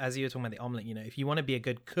 because as you were talking about the omelet, if you want to be a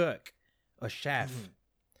good cook or chef,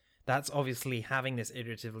 that's obviously having this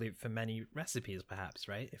iterative loop for many recipes, perhaps,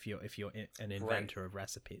 right? If you're an inventor of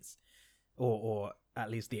recipes, or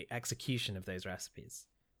at least the execution of those recipes.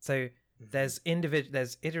 So there's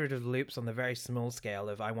iterative loops on the very small scale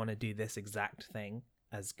of, I want to do this exact thing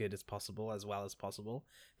as good as possible, as well as possible.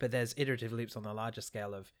 But there's iterative loops on the larger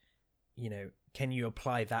scale of, can you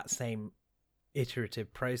apply that same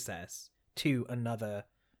iterative process to another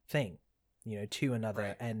thing, to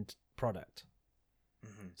another end product.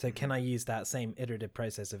 So can I use that same iterative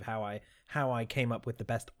process of how I came up with the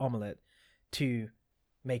best omelet to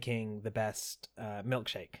making the best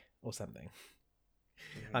milkshake or something?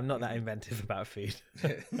 I'm not that inventive about food.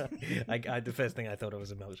 The first thing I thought of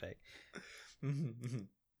was a milkshake. And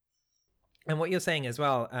what you're saying as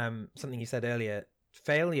well, something you said earlier,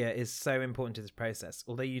 failure is so important to this process,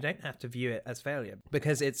 although you don't have to view it as failure,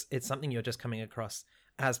 because it's something you're just coming across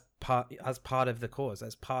as part of the course,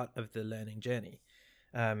 as part of the learning journey.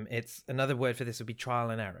 It's another word for this would be trial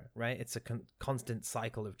and error, right? It's a constant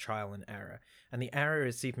cycle of trial and error. And the error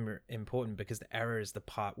is super important, because the error is the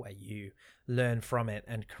part where you learn from it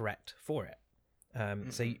and correct for it.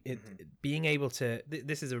 Being able to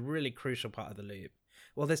this is a really crucial part of the loop.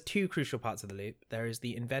 Well, there's two crucial parts of the loop. There is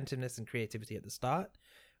the inventiveness and creativity at the start,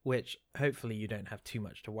 which hopefully you don't have too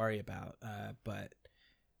much to worry about. But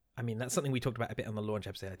I mean, that's something we talked about a bit on the launch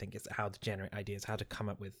episode. I think it's how to generate ideas, how to come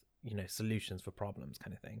up with, solutions for problems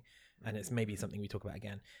kind of thing. And it's maybe something we talk about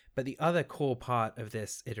again. But the other core part of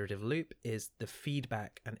this iterative loop is the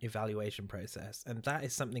feedback and evaluation process. And that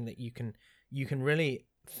is something that you can really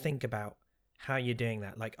think about how you're doing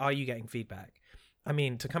that. Like, are you getting feedback? I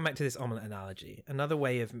mean, to come back to this omelet analogy, another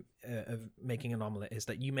way of making an omelet is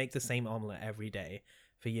that you make the same omelet every day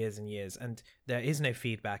for years and years, and there is no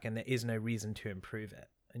feedback and there is no reason to improve it.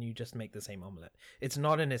 And you just make the same omelet. It's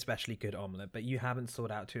not an especially good omelet, but you haven't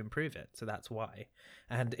sought out to improve it. So that's why.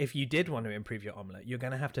 And if you did want to improve your omelet, you're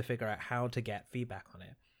going to have to figure out how to get feedback on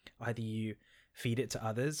it. Either you feed it to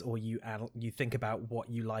others, or you think about what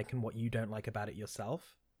you like and what you don't like about it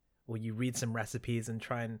yourself, or you read some recipes and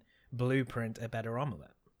try and blueprint a better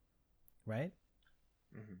omelet, right?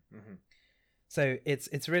 So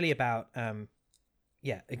it's really about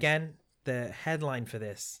again, the headline for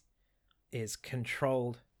this is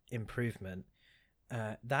controlled improvement.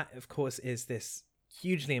 That of course is this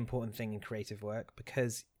hugely important thing in creative work,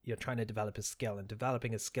 because you're trying to develop a skill, and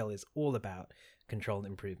developing a skill is all about controlled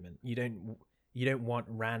improvement. You don't want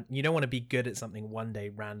to be good at something one day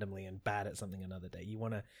randomly and bad at something another day. You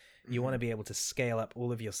want to be able to scale up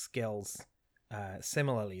all of your skills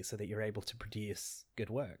similarly, so that you're able to produce good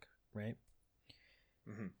work, right?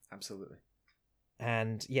 Absolutely.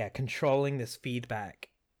 And controlling this feedback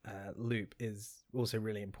loop is also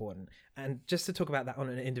really important. And just to talk about that on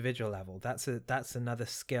an individual level, that's another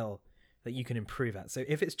skill that you can improve at. So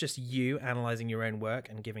if it's just you analyzing your own work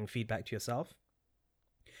and giving feedback to yourself,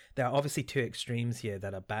 there are obviously two extremes here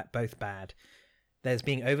that are both bad. There's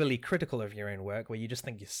being overly critical of your own work, where you just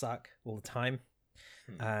think you suck all the time.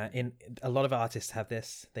 In a lot of artists have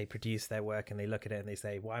this. They produce their work and they look at it and they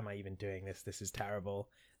say, why am I even doing this? This is terrible.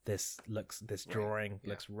 This drawing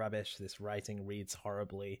looks rubbish. This writing reads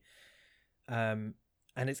horribly. And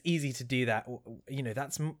it's easy to do that.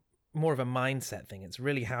 That's more of a mindset thing. It's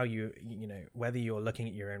really how whether you're looking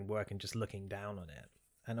at your own work and just looking down on it.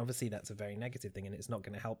 And obviously that's a very negative thing, and it's not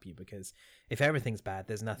going to help you, because if everything's bad,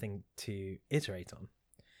 there's nothing to iterate on.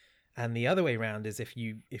 And the other way around is if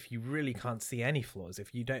you really can't see any flaws,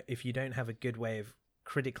 if you don't have a good way of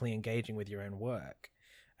critically engaging with your own work,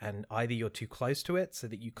 and either you're too close to it so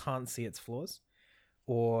that you can't see its flaws,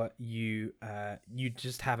 or you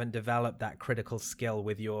just haven't developed that critical skill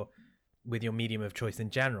with your medium of choice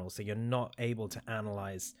in general, so you're not able to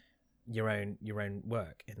analyze your own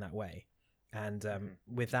work in that way. And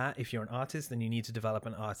with that, if you're an artist, then you need to develop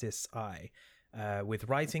an artist's eye. With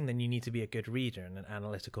writing, then you need to be a good reader and an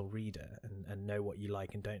analytical reader, and know what you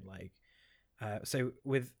like and don't like. So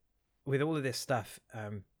with all of this stuff,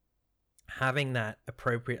 having that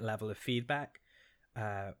appropriate level of feedback,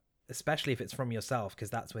 especially if it's from yourself, because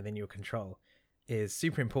that's within your control, is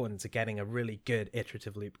super important to getting a really good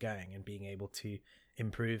iterative loop going and being able to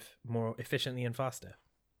improve more efficiently and faster.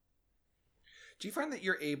 Do you find that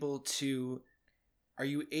are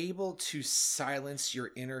you able to silence your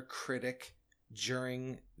inner critic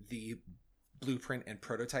during the blueprint and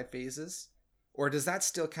prototype phases? Or does that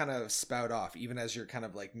still kind of spout off even as you're kind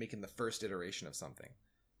of like making the first iteration of something?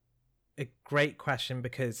 A great question,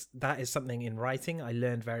 because that is something in writing I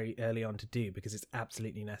learned very early on to do, because it's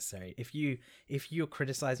absolutely necessary. If you're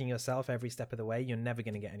criticizing yourself every step of the way, you're never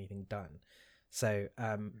going to get anything done. So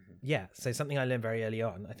so something I learned very early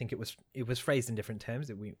on. I think it was phrased in different terms,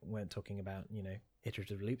 that we weren't talking about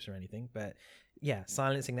iterative loops or anything, but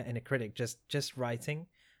silencing that inner critic, just writing.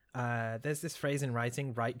 There's this phrase in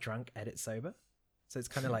writing: write drunk, edit sober. So it's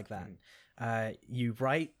kind of like that. You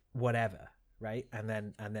write whatever, right, and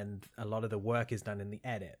then a lot of the work is done in the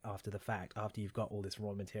edit after the fact, after you've got all this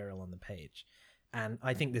raw material on the page. And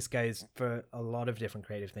I think this goes for a lot of different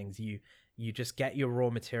creative things. You just get your raw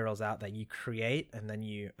materials out there, you create, and then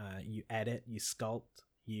you edit, you sculpt,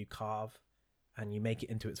 you carve, and you make it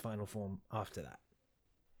into its final form after that.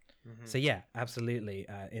 So absolutely.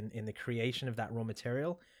 In the creation of that raw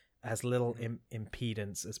material, as little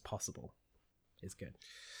impedance as possible is good.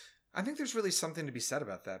 I think there's really something to be said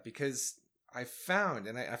about that, because I found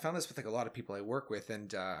this with like a lot of people I work with,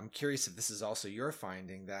 and I'm curious if this is also your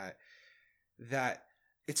finding, that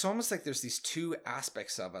it's almost like there's these two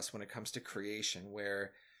aspects of us when it comes to creation,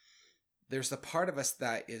 where there's the part of us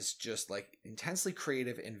that is just like intensely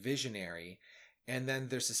creative and visionary, and then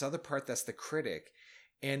there's this other part that's the critic.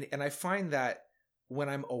 And I find that when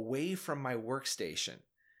I'm away from my workstation,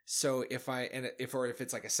 So if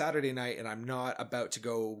it's like a Saturday night and I'm not about to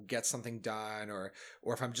go get something done, or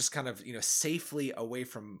if I'm just kind of, safely away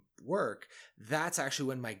from work, that's actually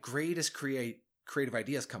when my greatest creative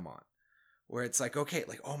ideas come on. Where it's like, okay,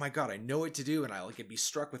 like, oh my God, I know what to do. And I like be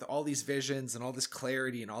struck with all these visions and all this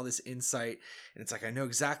clarity and all this insight. And it's like, I know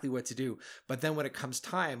exactly what to do. But then when it comes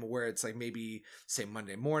time where it's like maybe say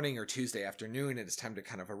Monday morning or Tuesday afternoon, and it's time to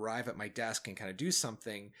kind of arrive at my desk and kind of do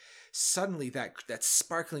something, suddenly that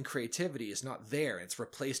sparkling creativity is not there. It's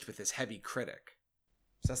replaced with this heavy critic.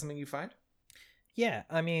 Is that something you find? Yeah.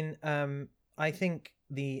 I mean, I think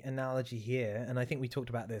the analogy here, and I think we talked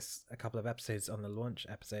about this a couple of episodes on the launch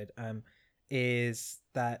episode, is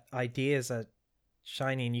that ideas are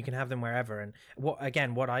shiny and you can have them wherever. And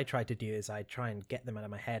what I try to do is I try and get them out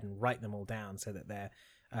of my head and write them all down so that they're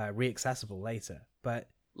re-accessible later. But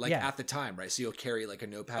at the time, right? So you'll carry like a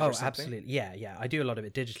notepad or something? Absolutely. Yeah. I do a lot of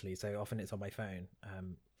it digitally, so often it's on my phone,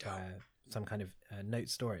 some kind of note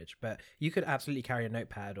storage. But you could absolutely carry a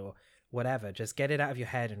notepad or whatever. Just get it out of your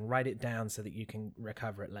head and write it down so that you can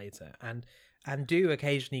recover it later. And do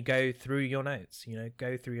occasionally go through your notes,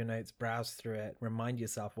 browse through it, remind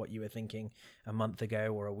yourself what you were thinking a month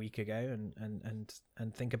ago or a week ago,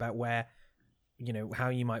 and think about where, how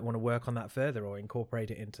you might want to work on that further or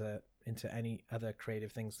incorporate it into any other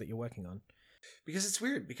creative things that you're working on. Because it's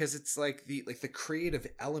weird, because it's like the creative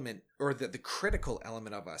element or the critical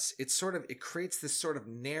element of us. It creates this sort of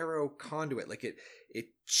narrow conduit, like it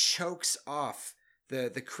chokes off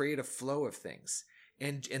the creative flow of things.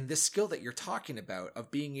 And this skill that you're talking about of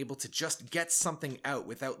being able to just get something out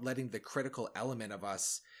without letting the critical element of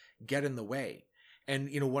us get in the way. And,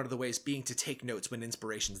 one of the ways being to take notes when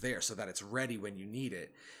inspiration's there so that it's ready when you need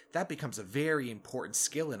it. That becomes a very important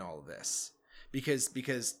skill in all of this. Because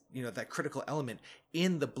that critical element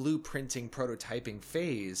in the blueprinting prototyping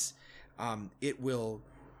phase, it will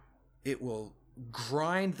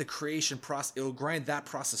grind the creation process. It will grind that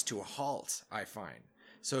process to a halt, I find.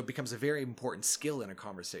 So it becomes a very important skill in a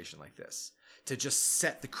conversation like this, to just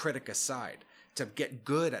set the critic aside, to get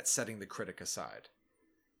good at setting the critic aside.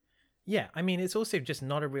 Yeah, I mean, it's also just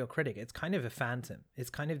not a real critic. It's kind of a phantom.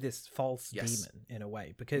 It's kind of this false demon in a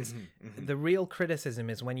way, because the real criticism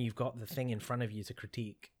is when you've got the thing in front of you to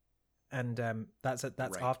critique. And that's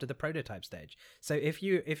right after the prototype stage. So if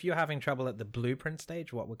you're having trouble at the blueprint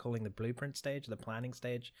stage, what we're calling the blueprint stage, the planning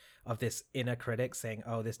stage of this inner critic saying,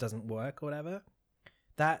 oh, this doesn't work or whatever,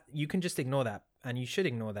 that you can just ignore that, and you should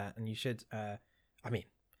ignore that, and you should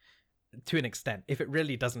to an extent, if it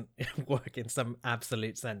really doesn't work in some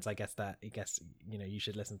absolute sense, I guess you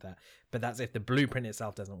should listen to that. But that's if the blueprint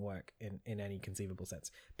itself doesn't work in any conceivable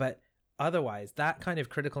sense. But otherwise, that kind of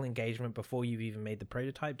critical engagement before you've even made the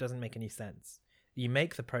prototype doesn't make any sense. You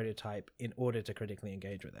make the prototype in order to critically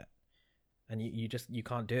engage with it, and you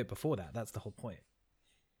can't do it before that. That's the whole point.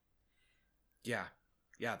 Yeah,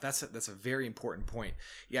 that's a very important point.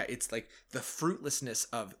 Yeah, it's like the fruitlessness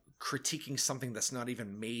of critiquing something that's not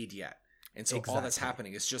even made yet. And so all that's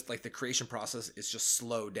happening is just like the creation process is just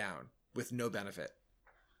slowed down with no benefit.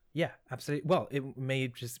 Yeah, absolutely. Well, it may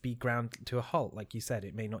just be ground to a halt, like you said.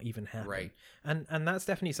 It may not even happen. Right. And that's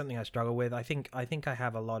definitely something I struggle with. I think I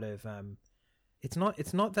have a lot of it's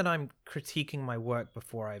not that I'm critiquing my work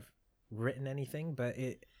before I've written anything, but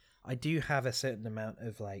I do have a certain amount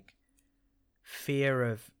of like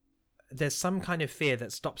there's some kind of fear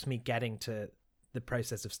that stops me getting to the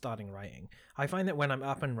process of starting writing. I find that when I'm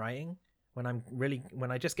up and writing, when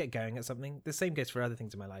I just get going at something, the same goes for other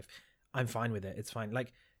things in my life, I'm fine with it. It's fine.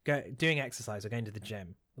 Like doing exercise or going to the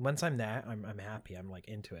gym. Once I'm there, I'm happy. I'm like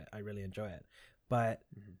into it. I really enjoy it. But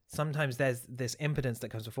sometimes there's this impotence that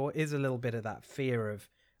comes before, is a little bit of that fear of,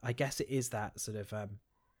 I guess it is that sort of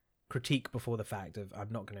critique before the fact of,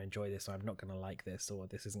 I'm not going to enjoy this, or I'm not going to like this, or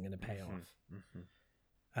this isn't going to pay off.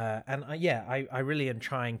 And I really am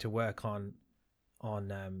trying to work on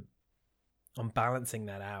balancing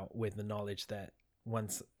that out with the knowledge that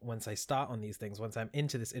once I start on these things, once I'm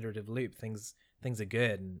into this iterative loop, things are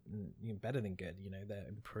good and better than good. They're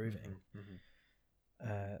improving.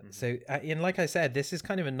 So, and like I said, this is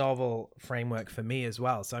kind of a novel framework for me as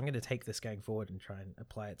well. So I'm going to take this going forward and try and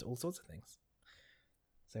apply it to all sorts of things.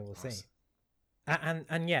 So we'll see.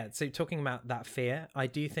 And yeah, so talking about that fear, I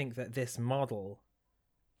do think that this model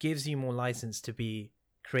gives you more license to be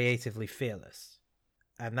creatively fearless.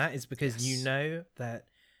 And that is because that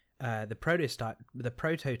the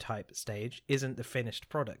prototype stage isn't the finished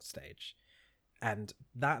product stage. And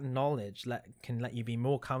that knowledge can let you be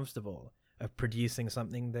more comfortable of producing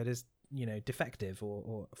something that is, defective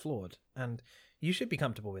or flawed. And you should be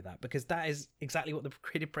comfortable with that, because that is exactly what the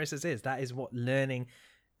creative process is. That is what learning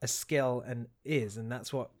a skill and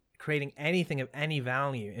that's what creating anything of any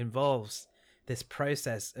value involves this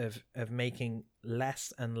process of making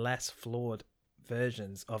less and less flawed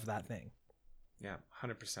versions of that thing. Yeah,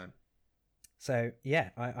 100%. So yeah,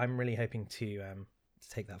 I'm really hoping to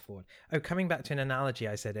take that forward. Oh, coming back to an analogy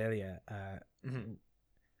I said earlier,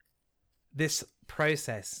 this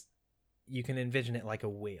process, you can envision it like a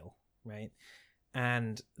wheel, right?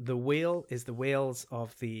 And the wheel is the wheels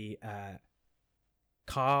of the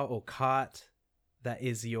car or cart that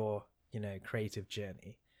is your, creative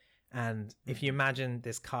journey. And if you imagine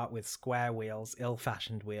this cart with square wheels,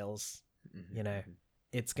 ill-fashioned wheels,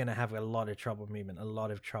 it's going to have a lot of trouble movement, a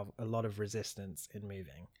lot of resistance in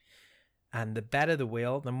moving. And the better the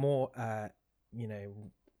wheel, the more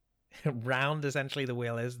round essentially the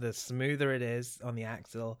wheel is, the smoother it is on the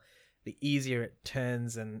axle, the easier it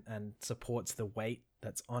turns and supports the weight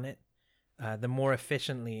that's on it, the more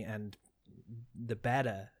efficiently and the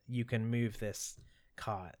better you can move this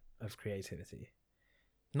cart of creativity.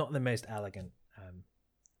 Not the most elegant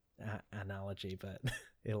analogy, but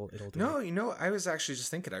it'll do. No, I was actually just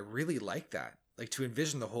thinking, I really like that. Like, to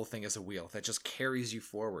envision the whole thing as a wheel that just carries you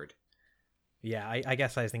forward. Yeah, I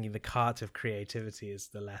guess I was thinking the cart of creativity is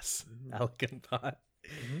the less elegant part.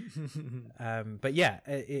 But yeah,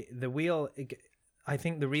 the wheel, I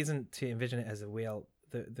think the reason to envision it as a wheel,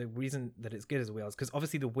 the reason that it's good as a wheel is because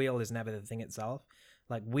obviously the wheel is never the thing itself.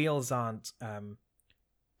 Like, wheels aren't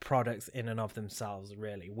products in and of themselves,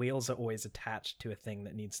 really. Wheels are always attached to a thing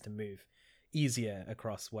that needs to move easier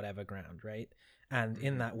across whatever ground, right? And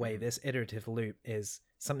in that way, this iterative loop is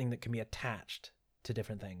something that can be attached to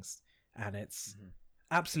different things. And it's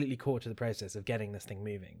absolutely core to the process of getting this thing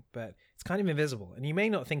moving, but it's kind of invisible, and you may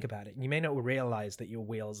not think about it. You may not realize that your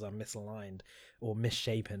wheels are misaligned or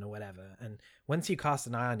misshapen or whatever. And once you cast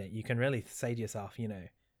an eye on it, you can really say to yourself,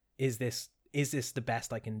 is this the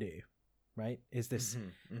best I can do? Right? Is this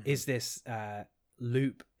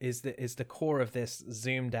loop, is the core of this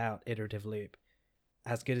zoomed out iterative loop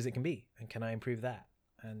as good as it can be? And can I improve that?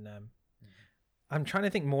 And I'm trying to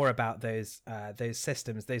think more about those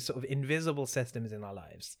systems, those sort of invisible systems in our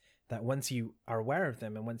lives that once you are aware of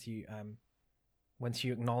them and once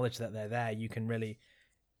you acknowledge that they're there, you can really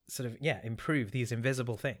sort of, improve these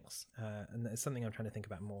invisible things. And it's something I'm trying to think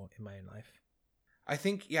about more in my own life. I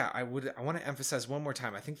think, I want to emphasize one more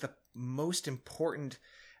time. I think the most important,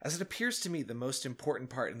 as it appears to me, the most important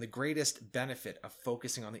part and the greatest benefit of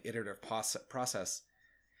focusing on the iterative process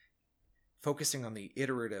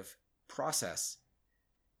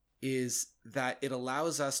is that it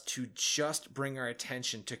allows us to just bring our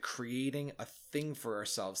attention to creating a thing for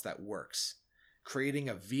ourselves that works, creating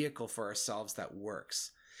a vehicle for ourselves that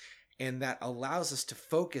works. And that allows us to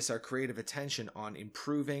focus our creative attention on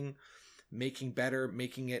improving, making better,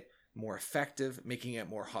 making it more effective, making it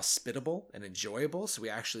more hospitable and enjoyable, so we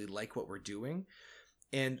actually like what we're doing.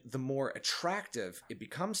 And the more attractive it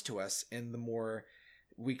becomes to us, and the more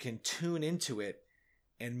we can tune into it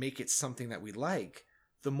and make it something that we like,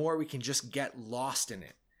 the more we can just get lost in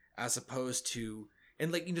it, as opposed to,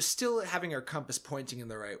 and still having our compass pointing in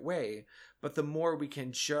the right way, but the more we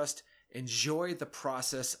can just enjoy the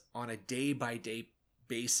process on a day-by-day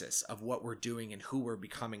basis of what we're doing and who we're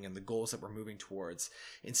becoming and the goals that we're moving towards,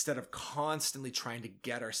 instead of constantly trying to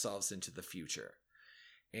get ourselves into the future.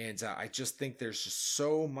 And I just think there's just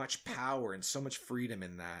so much power and so much freedom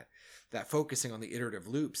in that focusing on the iterative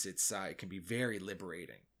loops, it can be very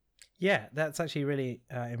liberating. Yeah, that's actually really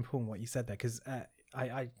important what you said there, because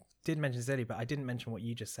I did mention this earlier, but I didn't mention what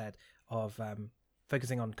you just said of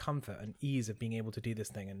focusing on comfort and ease of being able to do this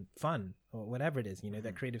thing, and fun, or whatever it is,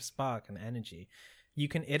 that creative spark and energy. You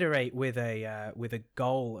can iterate with a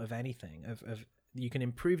goal of anything. Of you can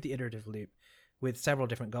improve the iterative loop with several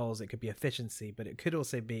different goals. It could be efficiency, but it could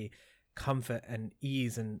also be comfort and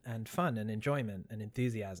ease and fun and enjoyment and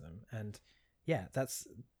enthusiasm. And that's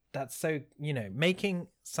so, making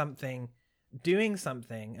something, doing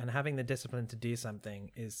something, and having the discipline to do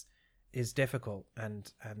something is difficult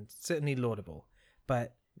and certainly laudable.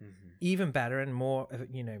 But even better and more,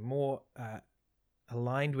 more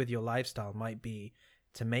aligned with your lifestyle might be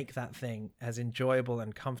to make that thing as enjoyable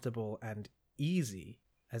and comfortable and easy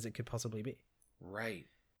as it could possibly be. Right.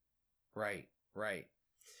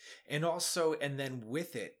 And also, and then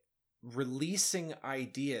with it, releasing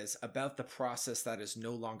ideas about the process that is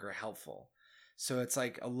no longer helpful. So it's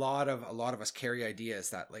like a lot of us carry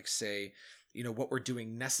ideas that, say, what we're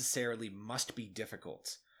doing necessarily must be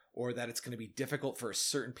difficult, or that it's going to be difficult for a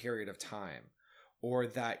certain period of time, or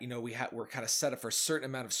that, we're kind of set up for a certain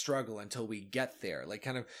amount of struggle until we get there. Like,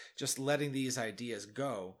 kind of just letting these ideas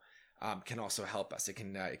go can also help us. It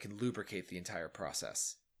can lubricate the entire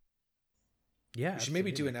process. Yeah, we should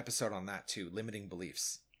maybe do absolutely. an episode on that too, limiting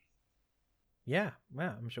beliefs. Yeah,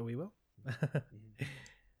 I'm sure we will. Mhm.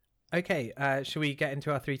 Okay, should we get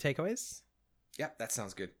into our 3 takeaways? Yeah, that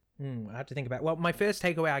sounds good. I have to think about. Well, my first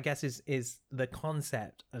takeaway, I guess, is the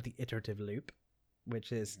concept of the iterative loop,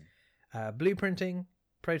 which is blueprinting,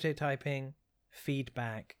 prototyping,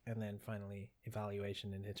 feedback, and then finally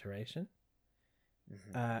evaluation and iteration.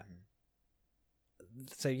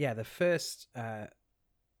 So yeah, the first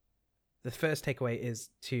takeaway is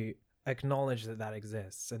to acknowledge that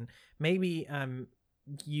exists, and maybe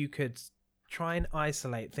you could try and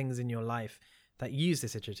isolate things in your life that use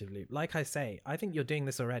this iterative loop. Like I say, I think you're doing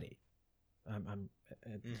this already.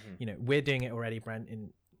 We're doing it already, Brent,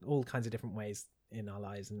 in all kinds of different ways in our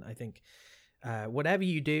lives, and I think whatever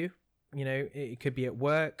you do, it could be at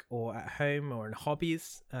work or at home or in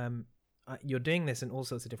hobbies. You're doing this in all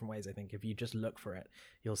sorts of different ways. I think if you just look for it,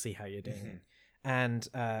 you'll see how you're doing it. And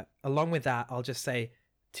along with that, I'll just say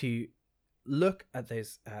to look at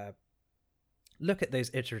those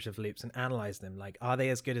iterative loops and analyze them. Like, are they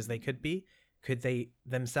as good as they could be? Could they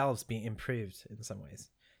themselves be improved in some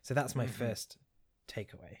ways? So that's my first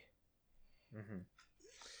takeaway.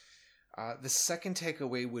 The second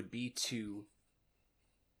takeaway would be to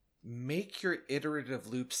make your iterative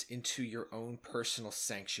loops into your own personal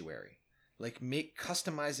sanctuary. Like,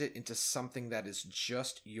 customize it into something that is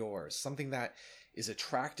just yours, something that is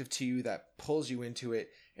attractive to you, that pulls you into it,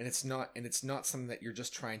 and it's not something that you're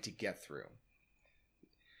just trying to get through.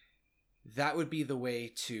 That would be the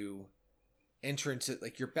way to enter into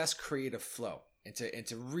like your best creative flow, and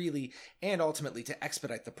to really, and ultimately to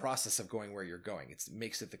expedite the process of going where you're going. It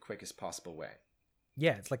makes it the quickest possible way.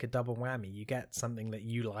 Yeah, it's like a double whammy. You get something that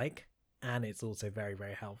you like, and it's also very,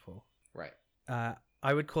 very helpful. Right.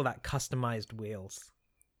 I would call that customized wheels.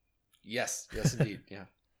 Yes, indeed. Yeah.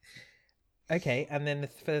 Okay, and then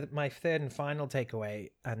for my third and final takeaway,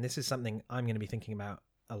 and this is something I'm going to be thinking about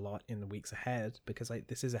a lot in the weeks ahead, because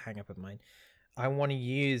this is a hang-up of mine. I want to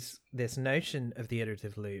use this notion of the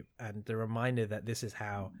iterative loop and the reminder that this is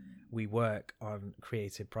how we work on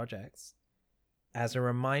creative projects as a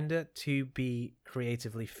reminder to be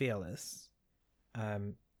creatively fearless,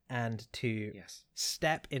 and to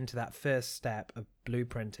step into that first step of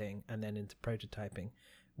blueprinting and then into prototyping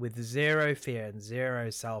with zero fear and zero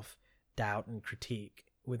self-doubt and critique,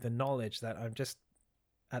 with the knowledge that I'm just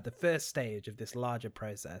at the first stage of this larger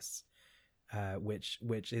process,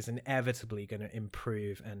 which is inevitably going to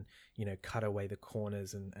improve and cut away the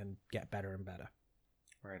corners and get better and better.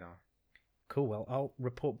 Right on. Cool. Well, I'll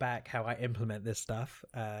report back how I implement this stuff.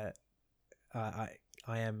 I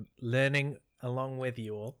am learning along with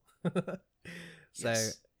you all. So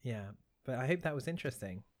yeah, but I hope that was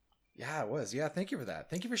interesting. Yeah, it was. Yeah, thank you for that.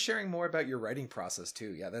 Thank you for sharing more about your writing process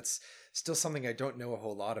too. Yeah, that's still something I don't know a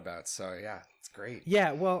whole lot about. So yeah, it's great.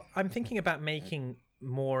 Yeah, well, I'm thinking about making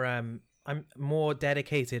more I'm more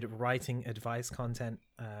dedicated writing advice content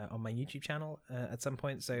on my YouTube channel at some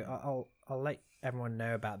point. So I'll let everyone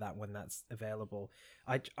know about that when that's available.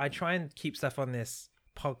 I try and keep stuff on this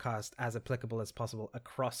podcast as applicable as possible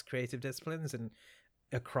across creative disciplines and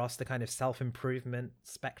across the kind of self-improvement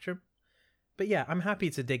spectrum. But yeah, I'm happy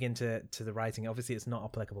to dig into the writing. Obviously, it's not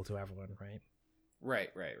applicable to everyone, right? Right.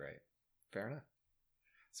 Fair enough.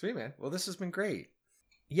 Sweet, man. Well, this has been great.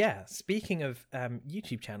 Yeah. Speaking of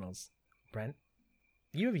YouTube channels, Brent,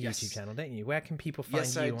 you have a YouTube channel, don't you? Where can people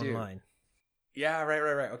find you online? Yeah,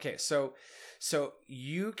 right. Okay, so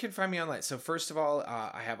you can find me online. So first of all,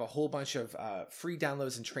 I have a whole bunch of free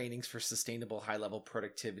downloads and trainings for sustainable high-level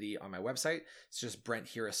productivity on my website. It's just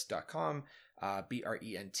BrentHuras.com,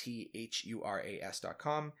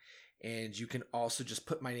 BrentHuras.com. And you can also just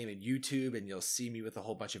put my name in YouTube and you'll see me with a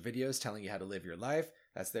whole bunch of videos telling you how to live your life.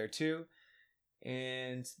 That's there too.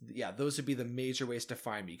 And yeah, those would be the major ways to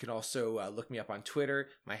find me. You can also look me up on Twitter.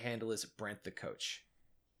 My handle is Brent the Coach.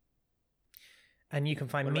 And you can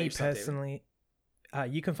find me personally.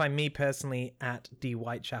 You can find me personally at D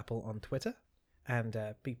Whitechapel on Twitter, and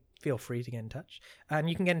feel free to get in touch. And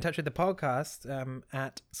you can get in touch with the podcast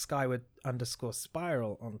at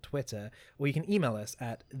skyward_spiral on Twitter, or you can email us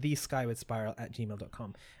at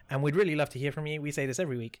theskywardspiral@gmail.com. And we'd really love to hear from you. We say this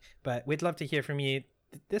every week, but we'd love to hear from you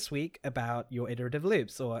this week about your iterative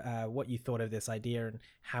loops, or what you thought of this idea and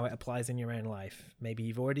how it applies in your own life. Maybe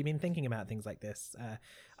you've already been thinking about things like this.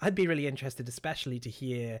 I'd be really interested, especially to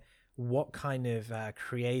hear what kind of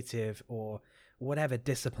creative or whatever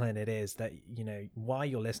discipline it is that, why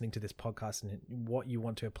you're listening to this podcast and what you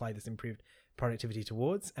want to apply this improved productivity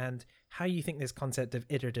towards, and how you think this concept of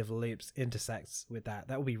iterative loops intersects with that.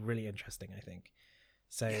 That would be really interesting, I think.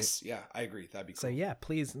 So yes, yeah, I agree. That'd be cool. So yeah,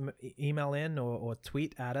 please email in or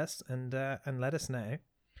tweet at us and let us know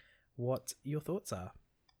what your thoughts are.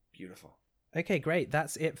 Beautiful. Okay, great.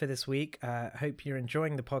 That's it for this week. Hope you're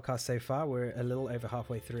enjoying the podcast so far. We're a little over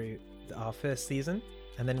halfway through our first season,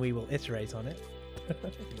 and then we will iterate on it.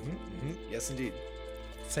 Yes, indeed.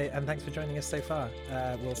 So, and thanks for joining us so far.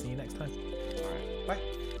 We'll see you next time. All right. Bye.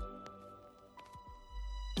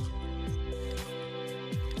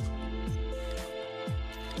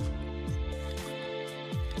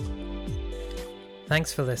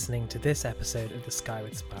 Thanks for listening to this episode of the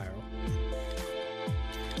Skyward Spiral.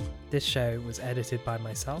 This show was edited by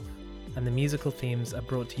myself, and the musical themes are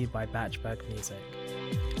brought to you by Batchbug Music.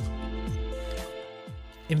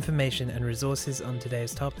 Information and resources on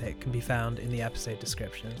today's topic can be found in the episode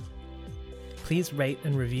description. Please rate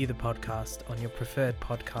and review the podcast on your preferred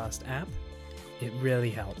podcast app. It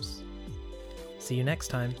really helps. See you next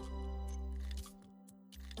time.